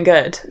 Yeah. He's doing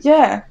good.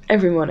 Yeah.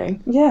 Every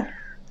morning. Yeah.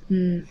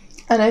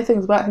 I know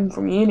things about him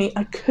from uni.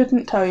 I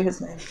couldn't tell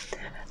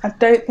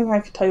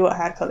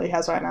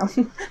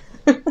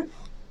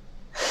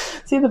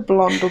It's either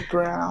blonde or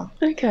brown.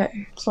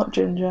 Okay. It's not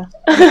ginger.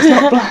 It's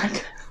not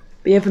black.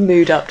 But you have a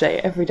mood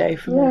update every day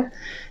from Yeah. it.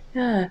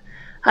 Yeah.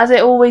 Has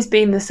it always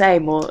been the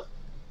same, or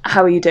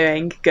how are you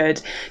doing?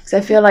 Good. Because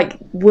I feel like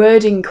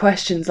wording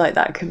questions like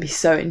that can be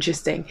so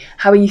interesting.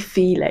 How are you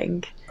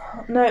feeling?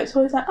 No, it's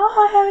always like, oh,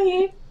 hi, how are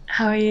you?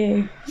 How are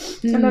you?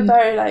 In a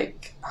very,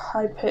 like,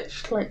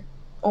 high-pitched, like,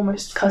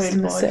 almost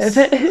Customer phone voice.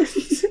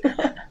 service.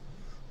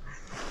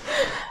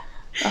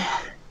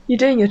 You're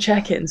doing your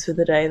check-ins for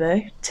the day,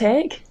 though.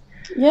 Tick.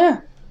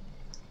 Yeah.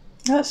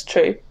 That's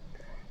true.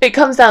 It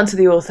comes down to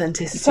the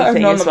authenticity Put thing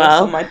anonymous as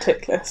well. on my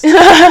tick list.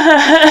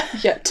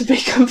 Yet to be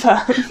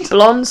confirmed.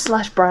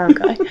 Blonde/brown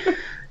guy.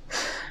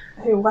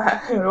 Who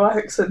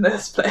works in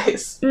this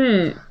place?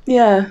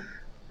 Yeah.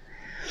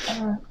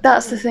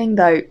 That's the thing,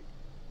 though.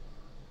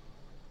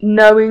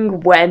 Knowing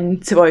when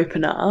to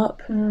open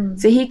up.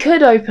 So he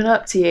could open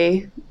up to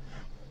you,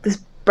 this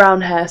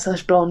brown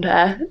hair/blonde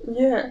hair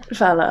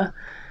fella,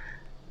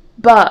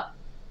 but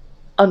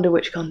under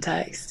which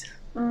context?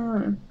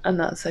 And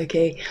that's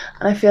okay.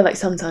 And I feel like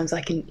sometimes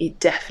I can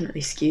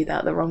definitely skew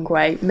that the wrong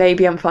way.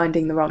 Maybe I'm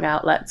finding the wrong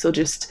outlets, or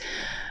just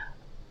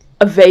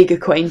a vague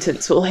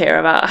acquaintance will hear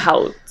about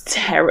how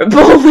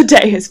terrible the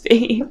day has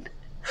been.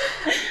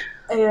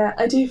 Yeah,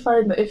 I do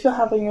find that if you're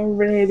having a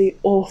really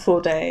awful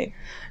day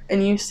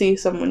and you see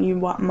someone you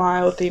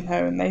mildly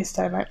know and they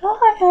say like, oh,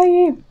 hi, how are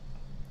you?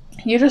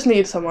 You just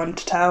need someone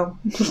to tell.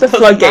 The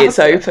floodgates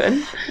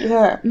open.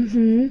 Yeah.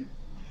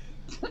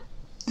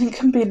 It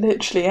can be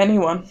literally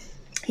anyone.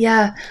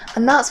 Yeah,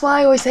 and that's why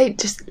I always say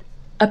just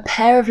a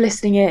pair of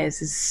listening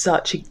ears is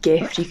such a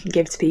gift you can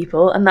give to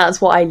people, and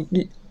that's what I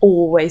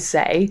always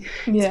say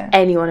to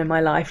anyone in my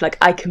life. Like,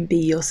 I can be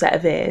your set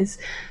of ears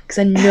because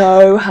I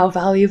know how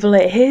valuable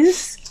it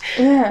is.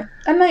 Yeah,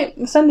 and like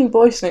sending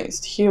voice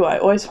notes to you, I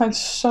always find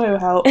so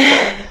helpful.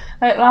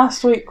 Like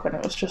last week when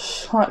it was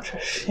just such a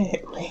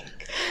shit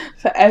week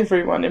for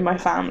everyone in my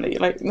family.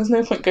 Like, there's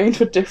no point going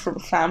to a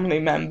different family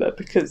member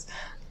because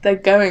they're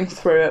going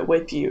through it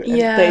with you and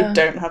they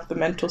don't have the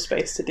mental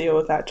space to deal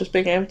with that. Just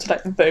being able to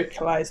like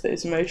vocalise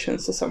those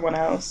emotions to someone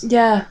else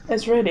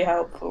is really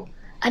helpful.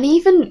 And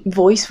even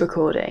voice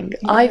recording,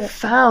 I've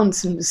found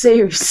some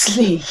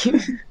seriously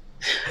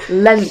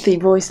lengthy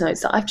voice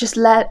notes that I've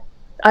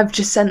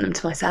just sent them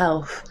to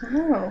myself.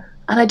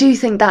 And I do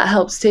think that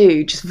helps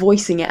too, just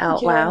voicing it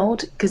out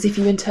loud, because if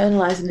you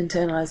internalise and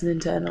internalise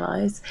and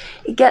internalise,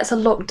 it gets a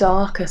lot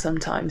darker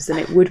sometimes than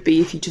it would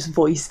be if you just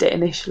voiced it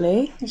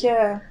initially.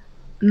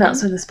 And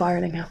that's when the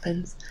spiralling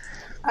happens.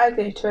 I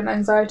go to an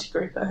anxiety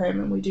group at home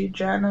and we do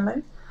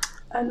journaling.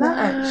 And that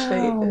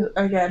actually is,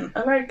 again,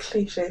 a very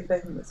cliche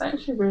thing, but it's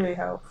actually really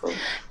helpful.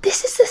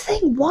 This is the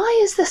thing. Why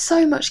is there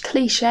so much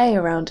cliche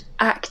around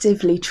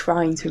actively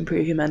trying to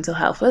improve your mental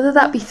health? Whether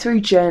that be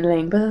through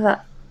journaling, whether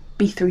that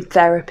be through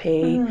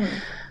therapy,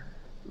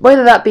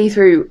 whether that be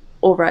through,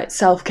 alright,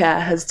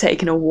 self-care has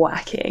taken a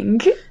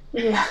whacking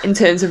in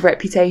terms of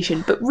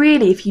reputation. But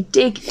really, if you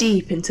dig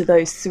deep into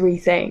those three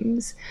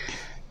things,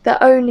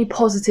 they're only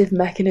positive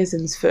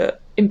mechanisms for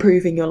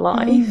improving your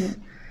life.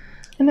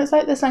 And it's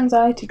like this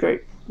anxiety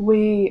group.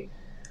 They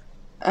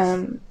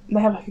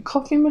have like a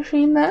coffee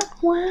machine there.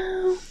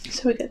 Wow.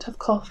 So we get to have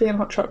coffee and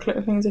hot chocolate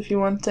and things if you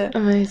want it.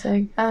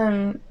 Amazing.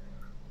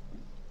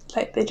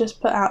 Like they just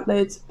put out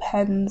loads of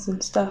pens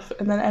and stuff,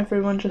 and then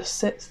everyone just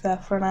sits there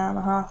for an hour and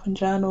a half and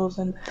journals,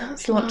 and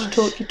if you want to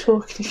talk, you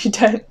talk, and if you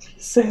don't,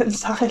 you sit in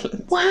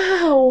silence.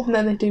 Wow. And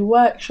then they do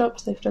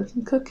workshops. They've done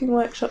some cooking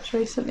workshops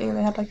recently, and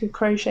they had like a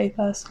crochet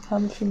person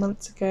come a few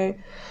months ago.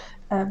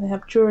 They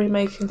have jewellery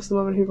making, because the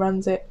woman who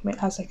runs it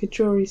has like a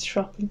jewellery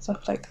shop and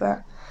stuff like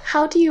that.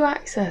 How do you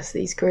access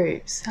these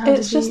groups?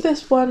 It's just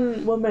this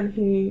one woman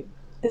who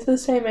is the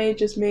same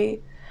age as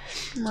me,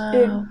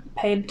 in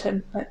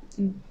Paynton, like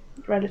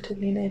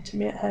relatively near to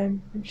me at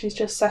home, and she's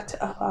just set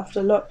it up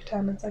after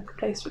lockdown as like a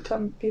place for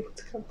people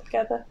to come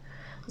together.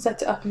 I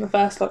set it up in the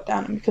first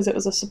lockdown, and because it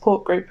was a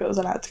support group, it was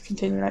allowed to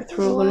continue like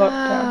through all the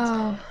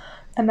lockdowns.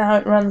 And now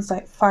it runs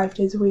like 5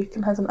 days a week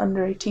and has an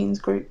under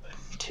 18s group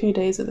 2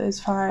 days of those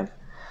 5.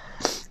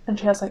 And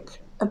she has like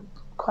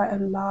quite a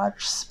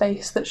large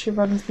space that she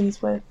runs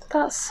these with.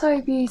 That's so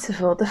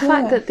beautiful. The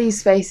fact that these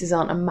spaces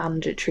aren't a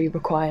mandatory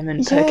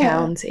requirement per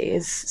county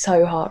is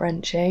so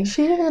heart-wrenching.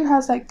 She even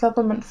has like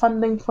government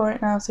funding for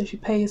it now, so she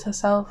pays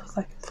herself as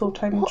like a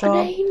full-time job. What an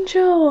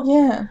angel!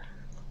 Yeah.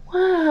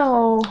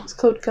 Wow. It's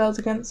called Girls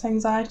Against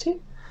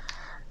Anxiety.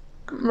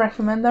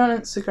 Recommend. They're on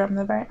Instagram.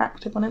 They're very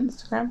active on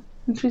Instagram.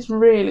 And she's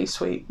really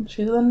sweet.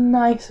 She's the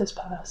nicest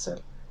person.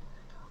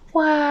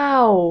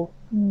 Wow.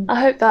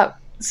 I hope that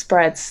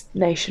spreads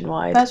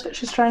nationwide. That's what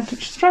she's trying to.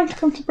 She's trying to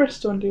come to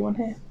Bristol and do one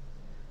here.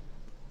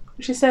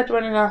 She said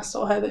when I last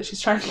saw her that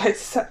she's trying to like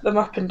set them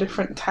up in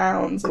different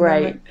towns. Great.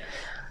 And then, like,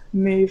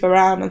 move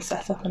around and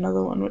set up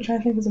another one, which I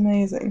think is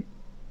amazing.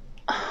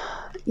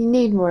 You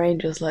need more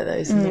angels like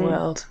those in the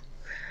world.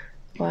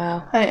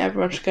 Wow. I think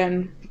everyone should go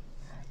and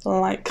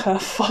like her,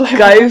 follow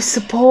Go her.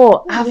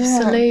 support,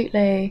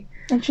 absolutely.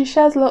 And she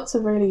shares lots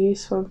of really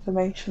useful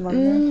information on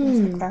there and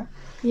things like that.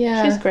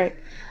 Yeah. She's great.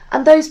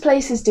 And those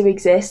places do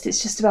exist,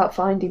 it's just about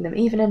finding them.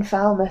 Even in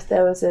Falmouth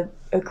there was a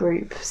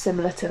group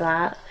similar to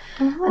that.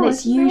 And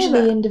it's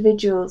usually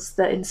individuals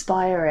that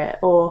inspire it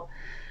or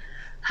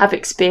have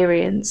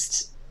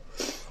experienced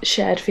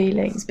shared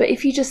feelings. But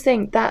if you just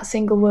think that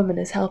single woman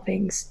is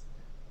helping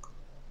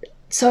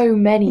so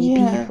many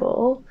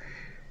people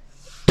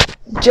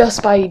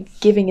just by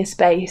giving a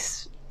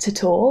space to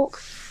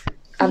talk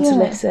and to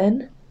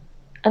listen,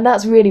 and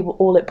that's really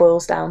all it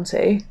boils down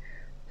to.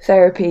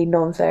 Therapy,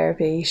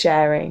 non-therapy,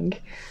 sharing.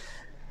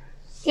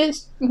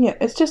 It's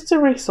just a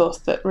resource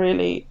that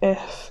really,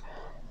 if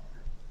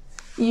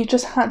you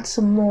just had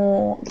some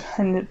more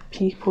kind of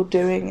people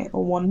doing it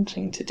or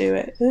wanting to do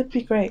it, it would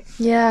be great.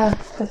 Yeah.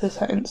 This is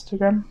her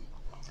Instagram.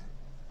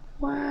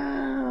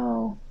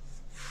 Wow.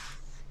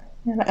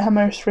 Yeah, like her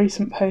most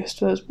recent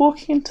post was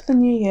walking into the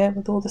new year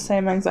with all the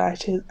same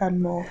anxieties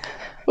and more,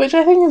 which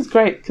I think is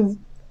great because,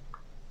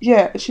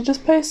 she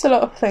just posts a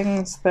lot of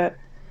things that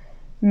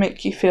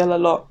make you feel a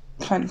lot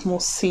kind of more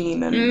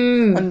seen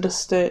and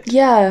understood.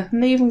 Yeah.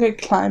 And they even go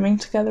climbing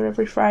together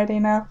every Friday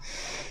now.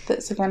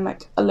 That's again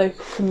like a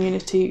local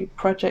community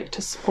project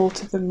to support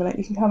them. Like,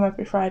 you can come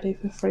every Friday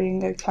for free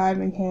and go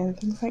climbing here and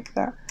things like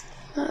that.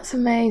 That's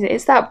amazing.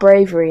 It's that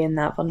bravery and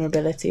that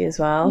vulnerability as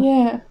well.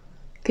 Yeah.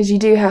 Because you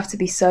do have to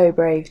be so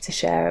brave to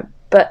share it.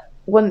 But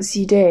once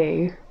you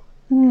do,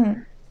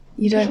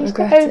 you don't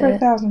regret it. She's got over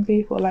 1,000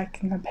 people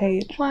liking her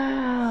page.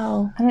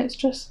 Wow. And it's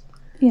just,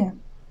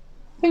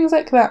 things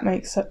like that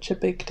make such a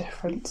big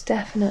difference.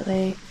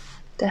 Definitely.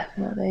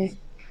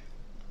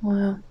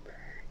 Wow.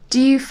 Do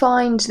you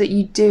find that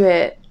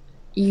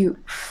you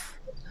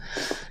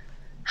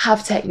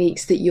have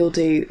techniques that you'll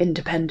do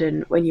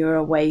independent when you're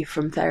away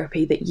from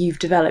therapy that you've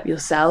developed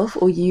yourself,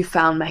 or you've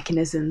found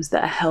mechanisms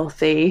that are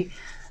healthy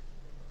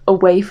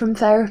away from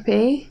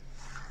therapy?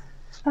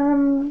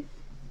 I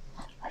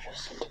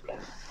just need to blow.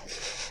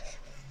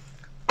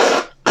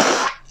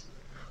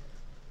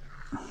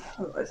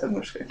 Otherwise I'm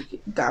just going to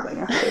keep dabbing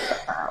at it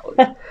for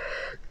hours.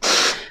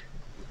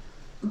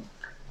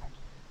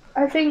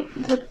 I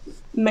think the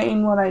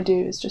main one I do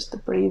is just the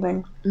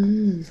breathing.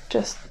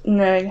 Just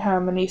knowing how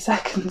many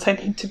seconds I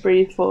need to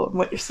breathe for in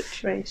which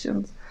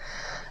situations.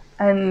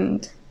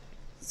 And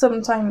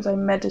sometimes I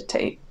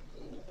meditate,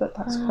 but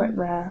that's quite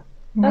rare.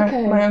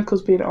 My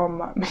uncle's been on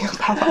me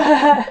about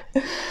that.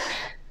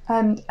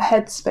 And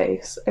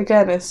Headspace,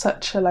 again, is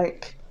such a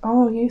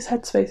use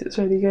Headspace, it's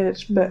really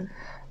good. But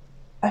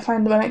I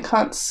find when I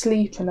can't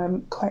sleep and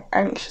I'm quite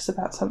anxious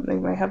about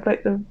something, they have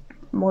like the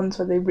ones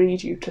where they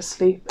read you to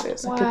sleep, and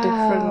it's like a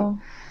different,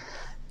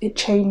 it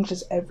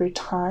changes every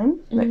time,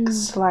 like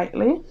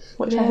slightly,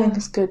 which I think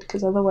is good,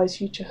 because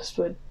otherwise you just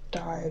would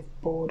die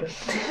of boredom.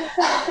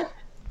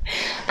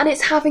 And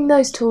it's having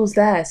those tools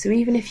there, so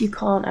even if you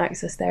can't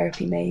access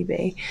therapy,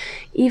 maybe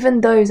even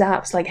those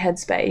apps like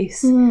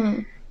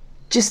Headspace,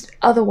 just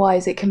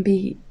otherwise it can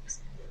be,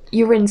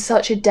 you're in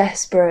such a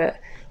desperate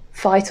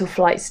fight or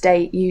flight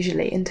state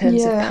usually in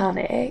terms of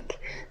panic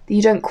that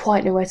you don't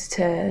quite know where to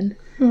turn.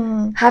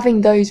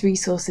 Having those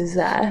resources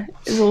there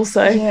is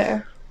also,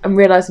 I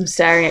realise I'm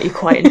staring at you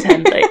quite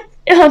intently.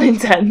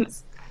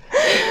 Unintense.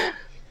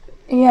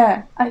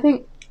 Yeah, I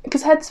think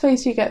because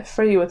Headspace you get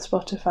free with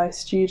Spotify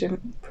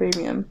Student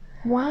Premium.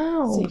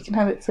 Wow. So you can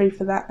have it free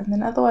for that, and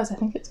then otherwise I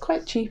think it's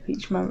quite cheap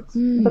each month.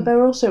 But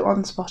they're also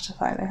on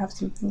Spotify. They have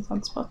some things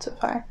on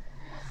Spotify.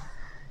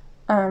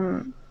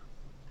 And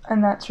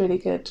that's really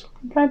good.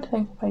 I'm trying to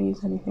think if I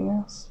use anything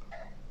else.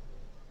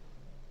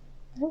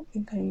 I don't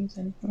think I use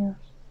anything else.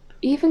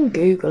 Even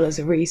Google as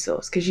a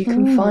resource, because you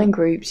can find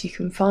groups, you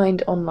can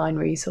find online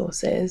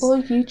resources. Or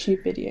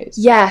YouTube videos.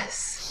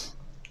 Yes.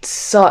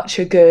 Such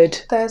a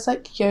good... There's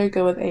like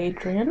Yoga with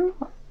Adrian,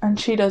 and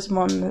she does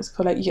one that's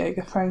called like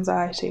Yoga for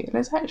Anxiety, and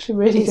it's actually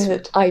really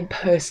good. I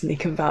personally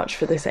can vouch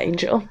for this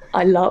angel.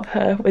 I love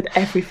her with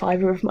every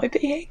fibre of my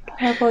being.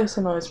 Her voice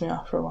annoys me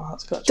after a while,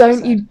 it's got to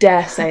Don't you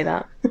dare say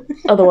that.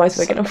 Otherwise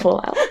we're going to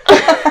fall out.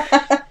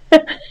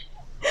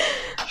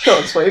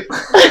 Short and sweet.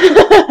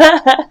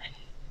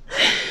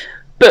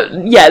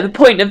 But yeah, the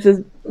point of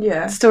the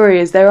story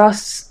is there are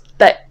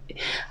that,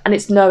 and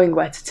it's knowing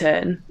where to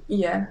turn.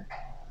 Yeah.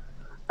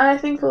 I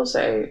think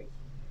also,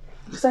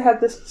 because I had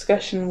this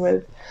discussion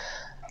with,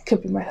 it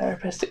could be my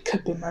therapist, it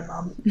could be my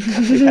mum, it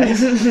could be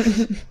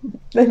both.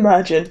 They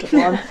merge into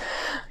one.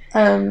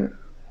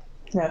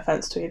 No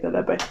offence to either,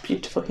 they're both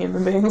beautiful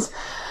human beings.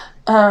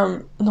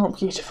 Not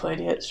beautiful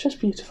idiots, just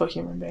beautiful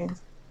human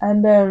beings.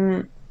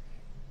 And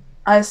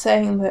I was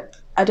saying that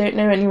I don't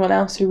know anyone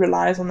else who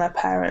relies on their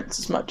parents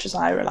as much as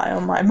I rely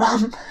on my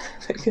mum,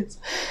 because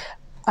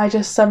I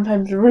just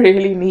sometimes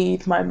really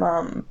need my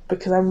mum,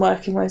 because I'm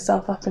working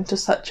myself up into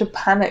such a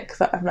panic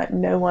that I'm like,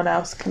 no one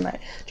else can,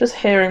 like, just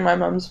hearing my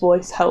mum's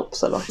voice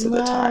helps a lot of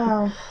the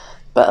time.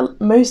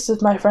 But most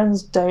of my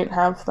friends don't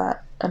have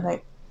that, and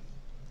like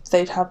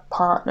they'd have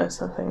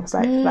partners and things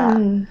like that.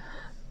 And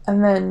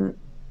then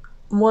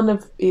one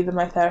of either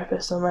my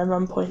therapist or my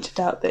mum pointed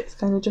out that it's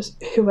kind of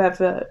just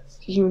whoever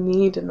you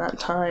need in that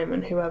time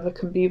and whoever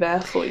can be there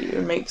for you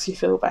and makes you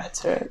feel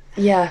better.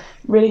 Yeah.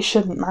 It really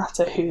shouldn't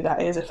matter who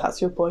that is, if that's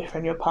your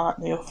boyfriend, your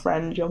partner, your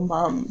friend, your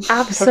mum.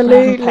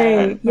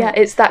 Absolutely. Yeah,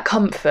 it's that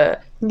comfort.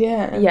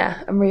 Yeah.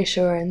 Yeah, and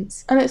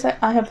reassurance. And it's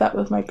like, I have that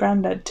with my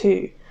granddad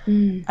too.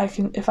 Mm. I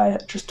can, if I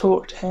just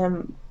talk to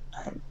him,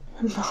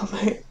 not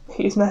that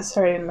he's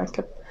necessarily in like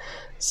a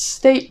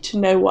state to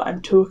know what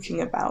I'm talking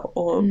about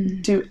or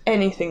do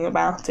anything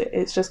about it.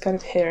 It's just kind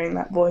of hearing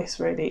that voice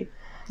really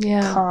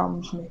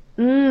calms me.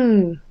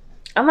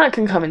 And that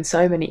can come in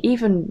so many,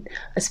 even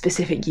a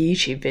specific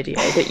YouTube video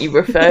that you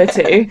refer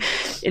to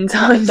in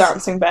times.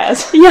 Dancing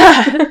bears.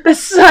 Yeah,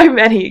 there's so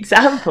many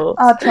examples.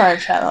 I'll try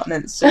and share that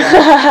on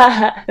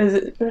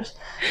Instagram.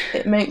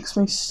 It makes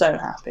me so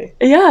happy.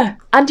 Yeah,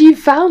 and you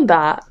found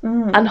that,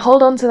 and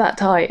hold on to that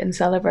tight and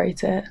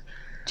celebrate it.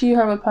 Do you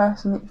have a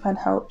person that you find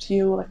helps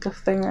you, like a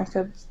thing, like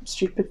a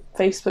stupid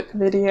Facebook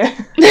video?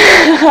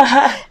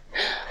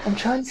 I'm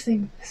trying to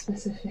think of a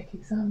specific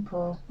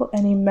example. Or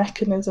any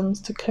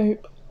mechanisms to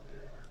cope?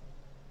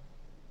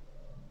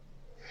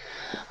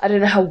 I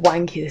don't know how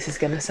wanky this is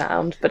going to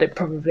sound, but it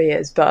probably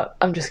is, but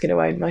I'm just going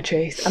to own my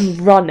truth. I'm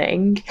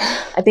running.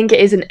 I think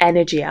it is an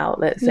energy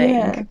outlet thing.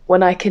 Yeah.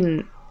 When I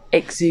can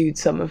exude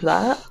some of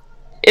that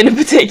in a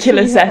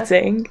particular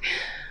setting,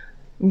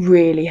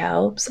 really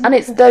helps. And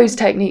it's those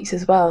techniques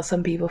as well.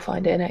 Some people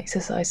find it in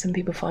exercise, some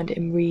people find it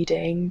in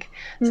reading,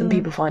 some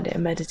people find it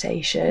in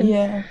meditation.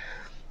 Yeah.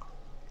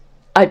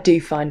 I do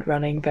find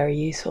running very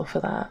useful for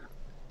that.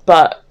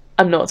 But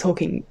I'm not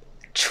talking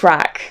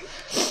track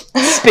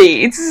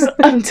speeds.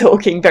 I'm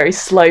talking very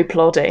slow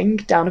plodding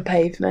down a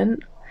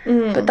pavement.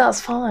 But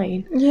that's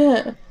fine.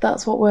 Yeah.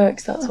 That's what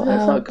works, that's what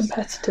helps. It's not a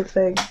competitive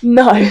thing.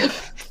 No.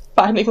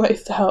 Finding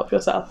ways to help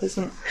yourself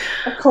isn't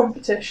a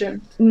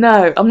competition.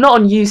 No, I'm not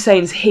on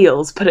Usain's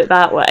heels, put it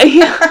that way.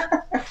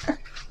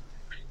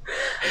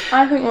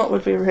 I think what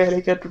would be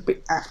really good would be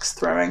axe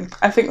throwing.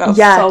 I think that would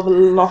solve a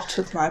lot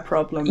of my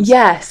problems.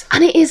 Yes,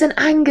 and it is an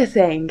anger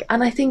thing.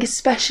 And I think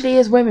especially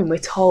as women, we're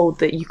told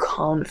that you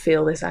can't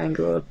feel this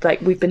anger, or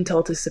like we've been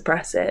told to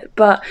suppress it.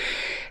 But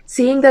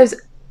seeing those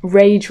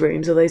rage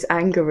rooms or those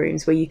anger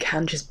rooms where you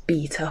can just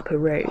beat up a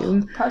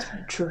room, that's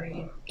my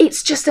dream.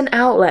 It's just an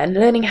outlet, and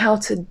learning how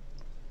to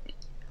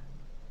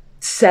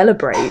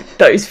celebrate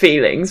those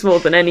feelings more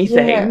than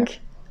anything,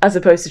 as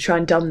opposed to try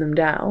and dumb them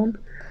down.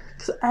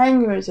 Because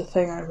anger is a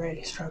thing I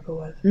really struggle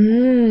with.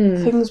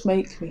 Things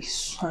make me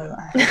so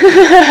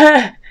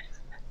angry.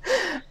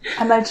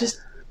 And I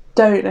just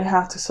don't know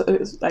how to sort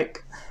of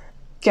like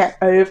get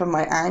over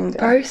my anger.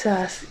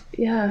 Process,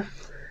 yeah.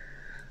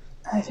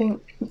 I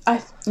think,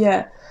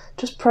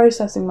 just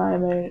processing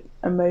my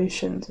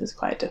emotions is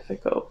quite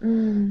difficult.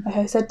 Like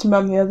I said to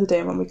Mum the other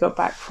day when we got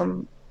back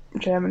from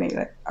Germany,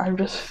 like I'm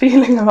just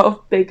feeling a lot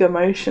of big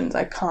emotions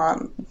I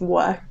can't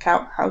work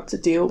out how to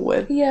deal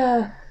with.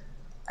 Yeah.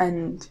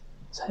 And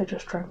so I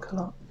just drank a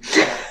lot.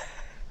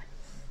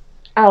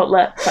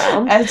 Outlet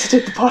found.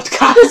 Edited the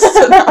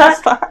podcast and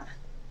that's that.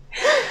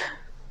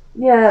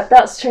 Yeah,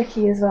 that's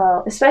tricky as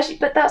well. Especially,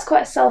 but that's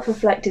quite a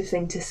self-reflective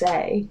thing to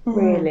say,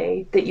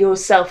 really, that you're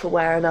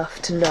self-aware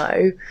enough to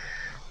know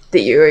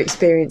that you're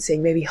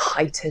experiencing maybe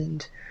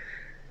heightened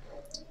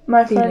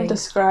My friend feelings.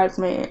 described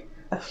me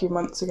a few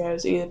months ago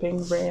as either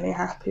being really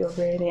happy or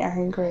really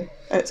angry.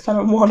 It's kind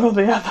of one or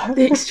the other.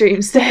 The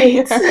extreme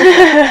states.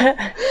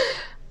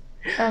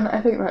 And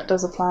I think that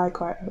does apply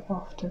quite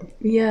often.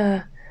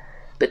 Yeah.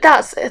 But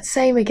that's the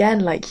same again,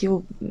 like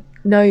you'll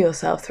know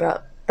yourself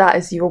throughout, that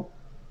is your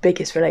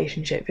biggest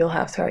relationship you'll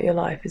have throughout your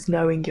life, is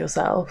knowing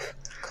yourself.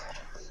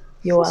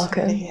 You're So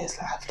welcome. many years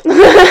left.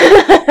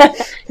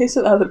 These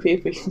are other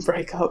people. You can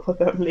break up with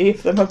them,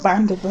 leave them,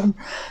 abandon them,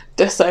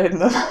 disown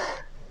them.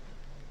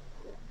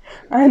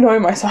 I annoy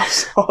myself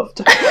so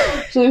often.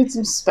 I just need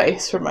some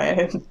space for my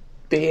own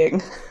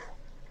being.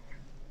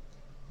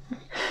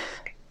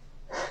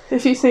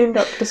 If you've seen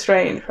Doctor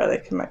Strange, where they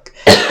can like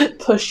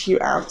push you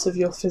out of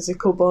your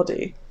physical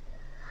body.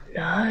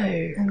 No.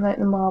 And like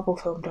the Marvel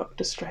film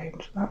Doctor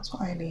Strange, that's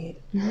what I need.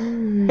 I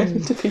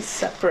need to be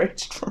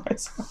separated from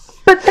myself.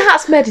 But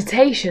that's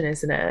meditation,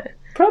 isn't it?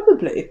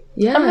 Probably.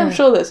 Yeah. I mean, I'm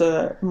sure there's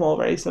a more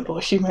reasonable,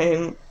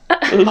 humane,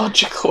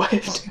 logical way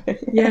of doing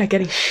it. Yeah,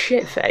 getting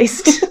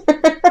shit-faced.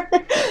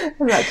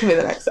 And that can be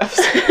the next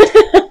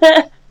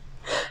episode.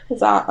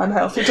 Is our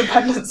unhealthy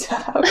dependency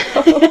on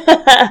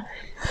alcohol.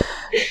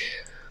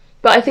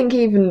 But I think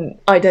even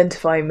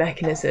identifying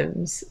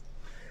mechanisms,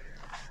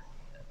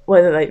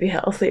 whether they be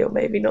healthy or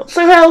maybe not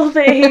so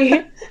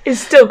healthy,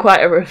 is still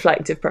quite a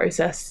reflective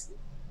process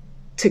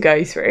to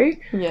go through.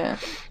 Yeah.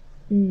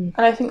 And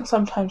I think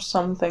sometimes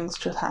some things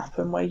just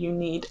happen where you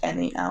need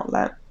any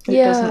outlet. It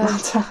Yeah. doesn't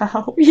matter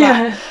how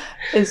Yeah. that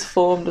is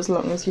formed, as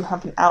long as you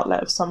have an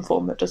outlet of some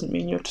form. That doesn't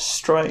mean you're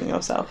destroying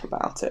yourself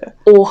about it.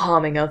 Or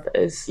harming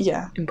others.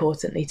 Yeah.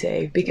 Importantly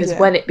too. Because Yeah.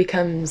 when it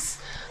becomes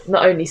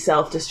not only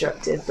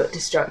self-destructive but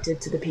destructive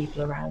to the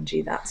people around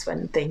you, that's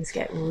when things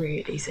get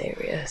really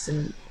serious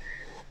and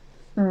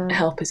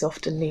help is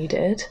often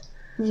needed.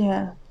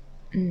 Yeah.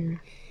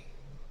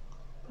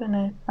 But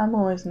no, I'm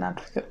always an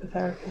advocate for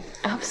therapy.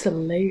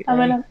 Absolutely. I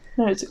mean, I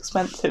know it's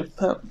expensive,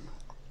 but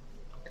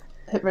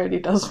it really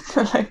does.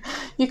 Like,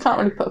 you can't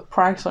really put a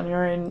price on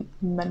your own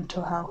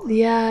mental health.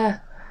 Yeah.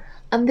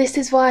 And this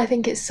is why I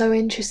think it's so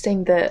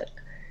interesting that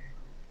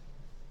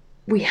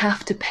we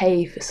have to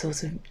pay for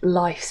sort of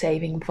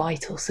life-saving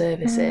vital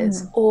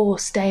services or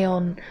stay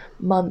on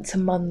months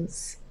and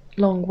months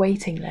long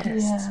waiting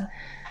lists. Yeah.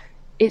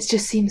 It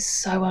just seems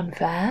so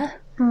unfair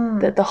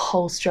that the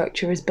whole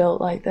structure is built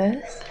like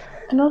this.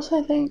 And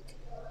also I think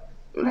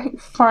like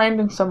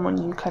finding someone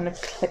you kind of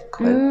click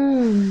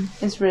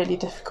with is really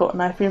difficult,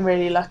 and I've been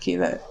really lucky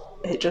that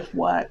it just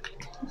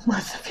worked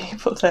with the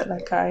people that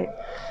like I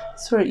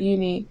saw at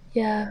uni.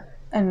 Yeah.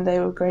 And they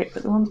were great,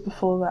 but the ones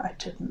before that I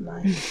didn't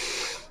like.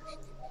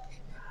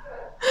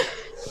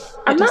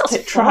 And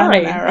that's trial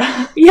and fine.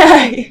 error.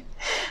 Yeah.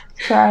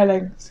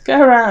 Trialing.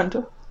 Go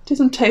around. Do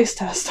some taste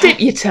testing.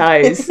 Dip your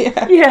toes.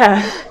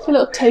 Yeah. A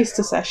little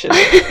taster session.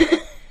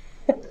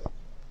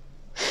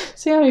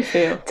 See how you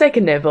feel. Take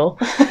a nibble.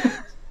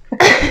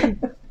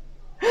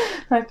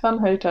 Like on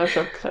Hotel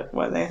Chocolate,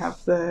 where they have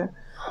before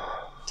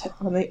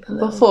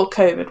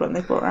COVID, when they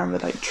brought around the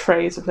like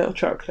trays of little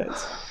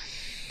chocolates.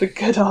 The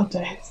good old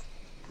days.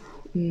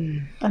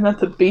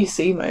 Another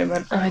BC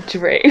moment. I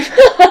dream.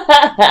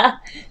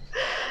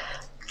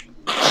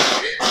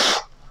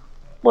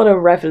 What a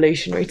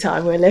revolutionary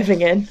time we're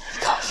living in.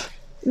 God.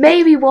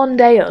 Maybe one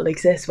day it'll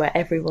exist where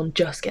everyone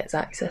just gets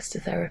access to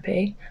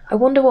therapy. I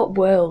wonder what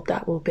world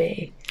that will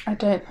be. I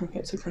don't think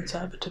it's a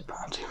Conservative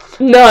Party.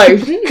 No,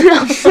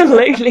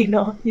 absolutely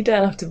not. You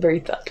don't have to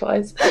breathe that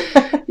twice.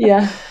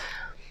 Yeah.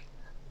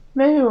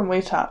 Maybe when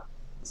we start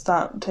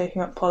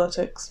taking up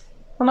politics,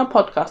 when our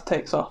podcast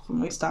takes off and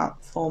we start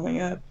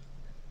forming a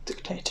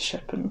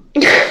dictatorship and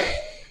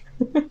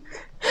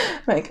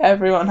make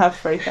everyone have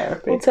free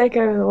therapy. We'll take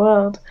over the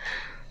world.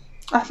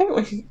 I think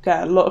we could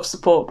get a lot of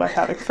support by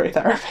having free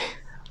therapy.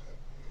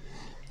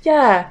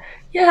 Yeah.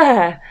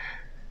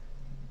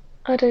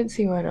 I don't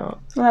see why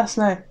not. Let us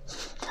know.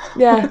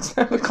 Yeah. Let us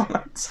know in the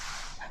comments.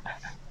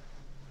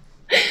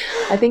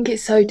 I think it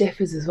so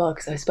differs as well,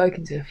 because I've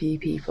spoken to a few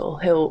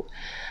people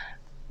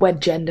where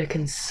gender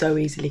can so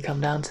easily come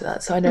down to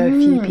that. So I know a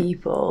few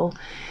people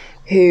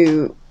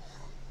who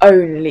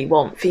only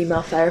want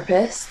female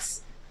therapists,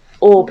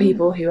 or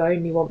people who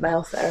only want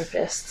male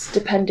therapists,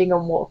 depending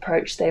on what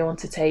approach they want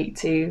to take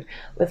to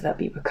whether that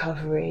be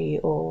recovery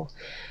or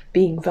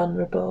being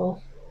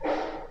vulnerable.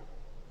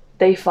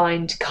 They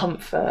find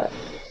comfort.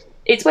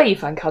 It's where you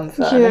find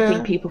comfort, and I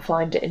think people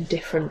find it in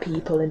different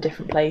people in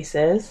different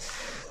places.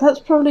 That's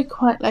probably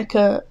quite like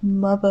a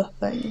mother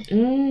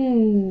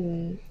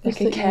thing. Like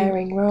a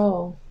caring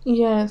role.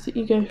 Yeah, that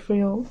you go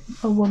for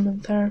a woman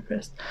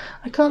therapist.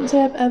 I can't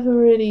say I've ever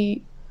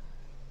really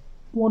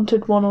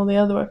wanted one or the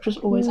other. I've just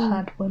always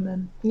had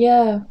women.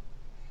 Yeah.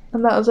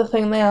 And that was the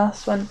thing they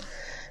asked when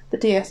the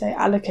DSA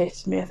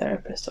allocated me a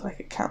therapist or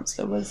like a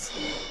counsellor was,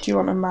 do you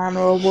want a man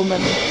or a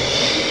woman?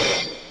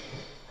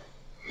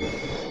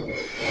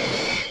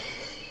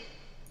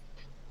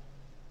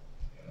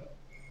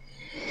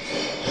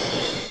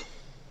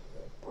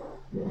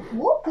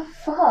 What the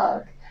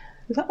fuck?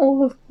 Is that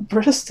all of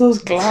Bristol's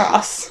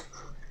glass?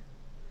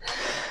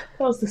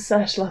 That was the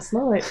sesh last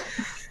night.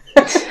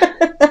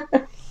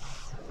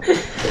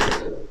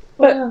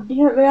 But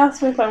yeah, they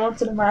asked me if I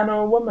wanted a man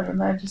or a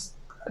woman, and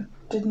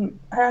it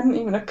hadn't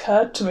even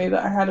occurred to me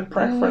that I had a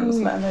preference,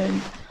 let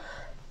alone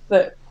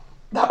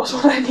that was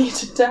what I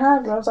needed to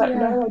have. I was like,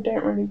 no, I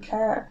don't really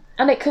care.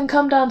 And it can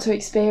come down to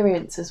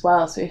experience as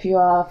well. So if you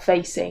are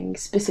facing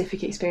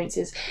specific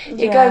experiences,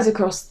 it goes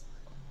across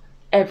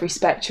every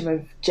spectrum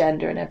of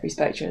gender and every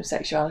spectrum of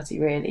sexuality,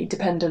 really,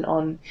 dependent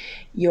on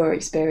your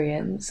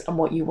experience and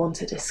what you want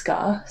to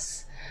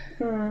discuss.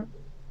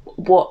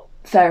 What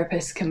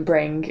therapists can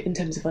bring in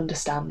terms of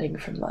understanding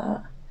from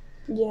that.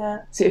 Yeah.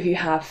 So if you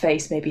have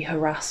faced maybe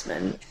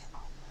harassment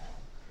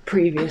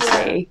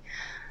previously,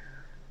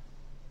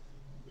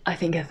 I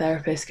think a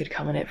therapist could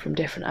come at it from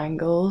different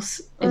angles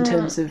in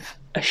terms of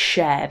a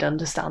shared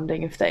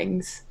understanding of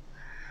things.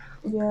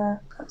 Yeah,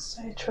 that's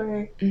so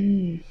true.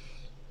 I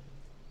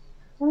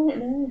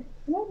don't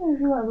know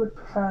who I would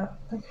prefer.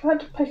 Like, if I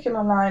had to pick in a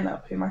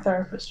lineup who my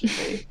therapist would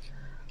be,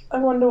 I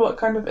wonder what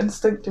kind of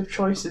instinctive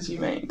choices you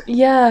made.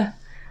 Yeah.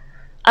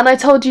 And I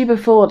told you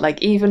before,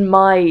 like, even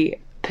my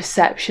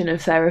perception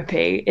of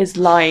therapy is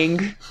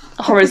lying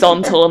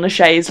horizontal on a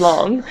chaise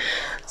longue,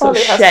 sort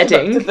of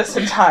shedding. Has this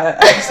entire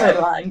episode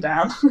lying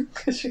down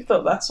because she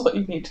thought that's what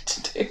you needed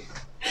to do.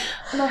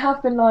 And I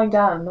have been lying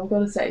down, and I've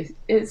got to say,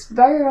 it's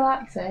very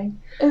relaxing.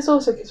 It's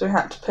also because we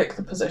had to pick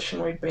the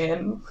position we'd be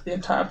in for the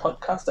entire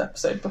podcast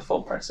episode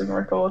before pressing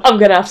record. I'm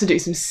going to have to do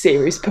some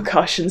serious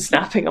percussion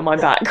snapping on my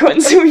back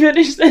once we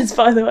finish this,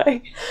 by the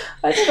way.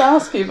 I did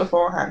ask you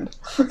beforehand.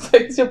 So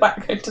is your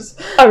back going to...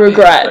 I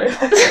regret.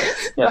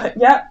 You're like,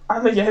 yeah,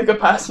 I'm a yoga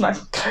person, I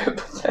can cope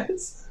with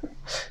this.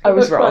 I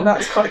was wrong.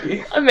 That's quite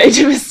you. I made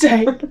a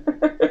mistake.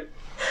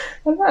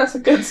 And that's a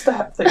good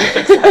step that you've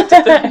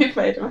accepted that you've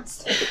made a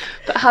mistake.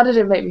 But how did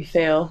it make me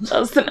feel?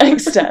 That's the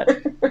next step.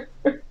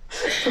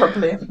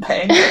 Probably in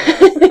pain.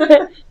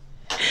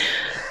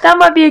 That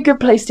might be a good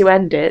place to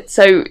end it.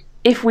 So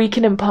if we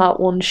can impart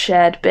one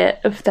shared bit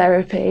of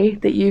therapy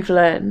that you've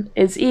learned,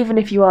 is even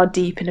if you are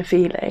deep in a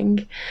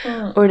feeling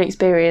or an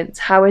experience,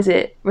 how is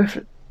it?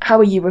 How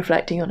are you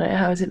reflecting on it?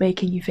 How is it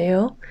making you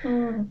feel?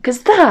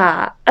 Because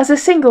that, as a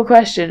single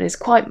question, is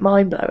quite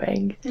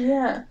mind-blowing.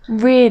 Yeah.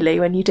 Really,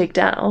 when you dig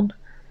down.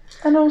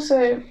 And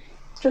also,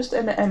 just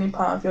in any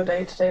part of your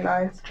day-to-day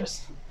life,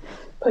 just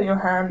put your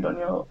hand on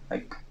your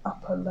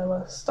upper,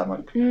 lower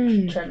stomach,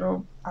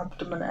 general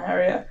abdomen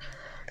area,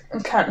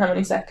 and count how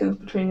many seconds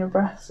between your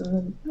breaths, and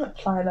then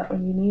apply that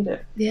when you need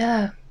it.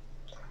 Yeah.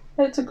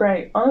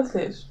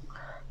 Honestly, it's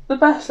the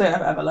best thing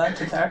I've ever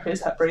learned in therapy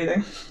is that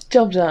breathing.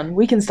 Job done.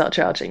 We can start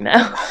charging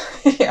now.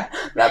 Yeah,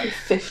 that'd be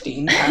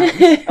 £15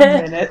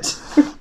 a minute.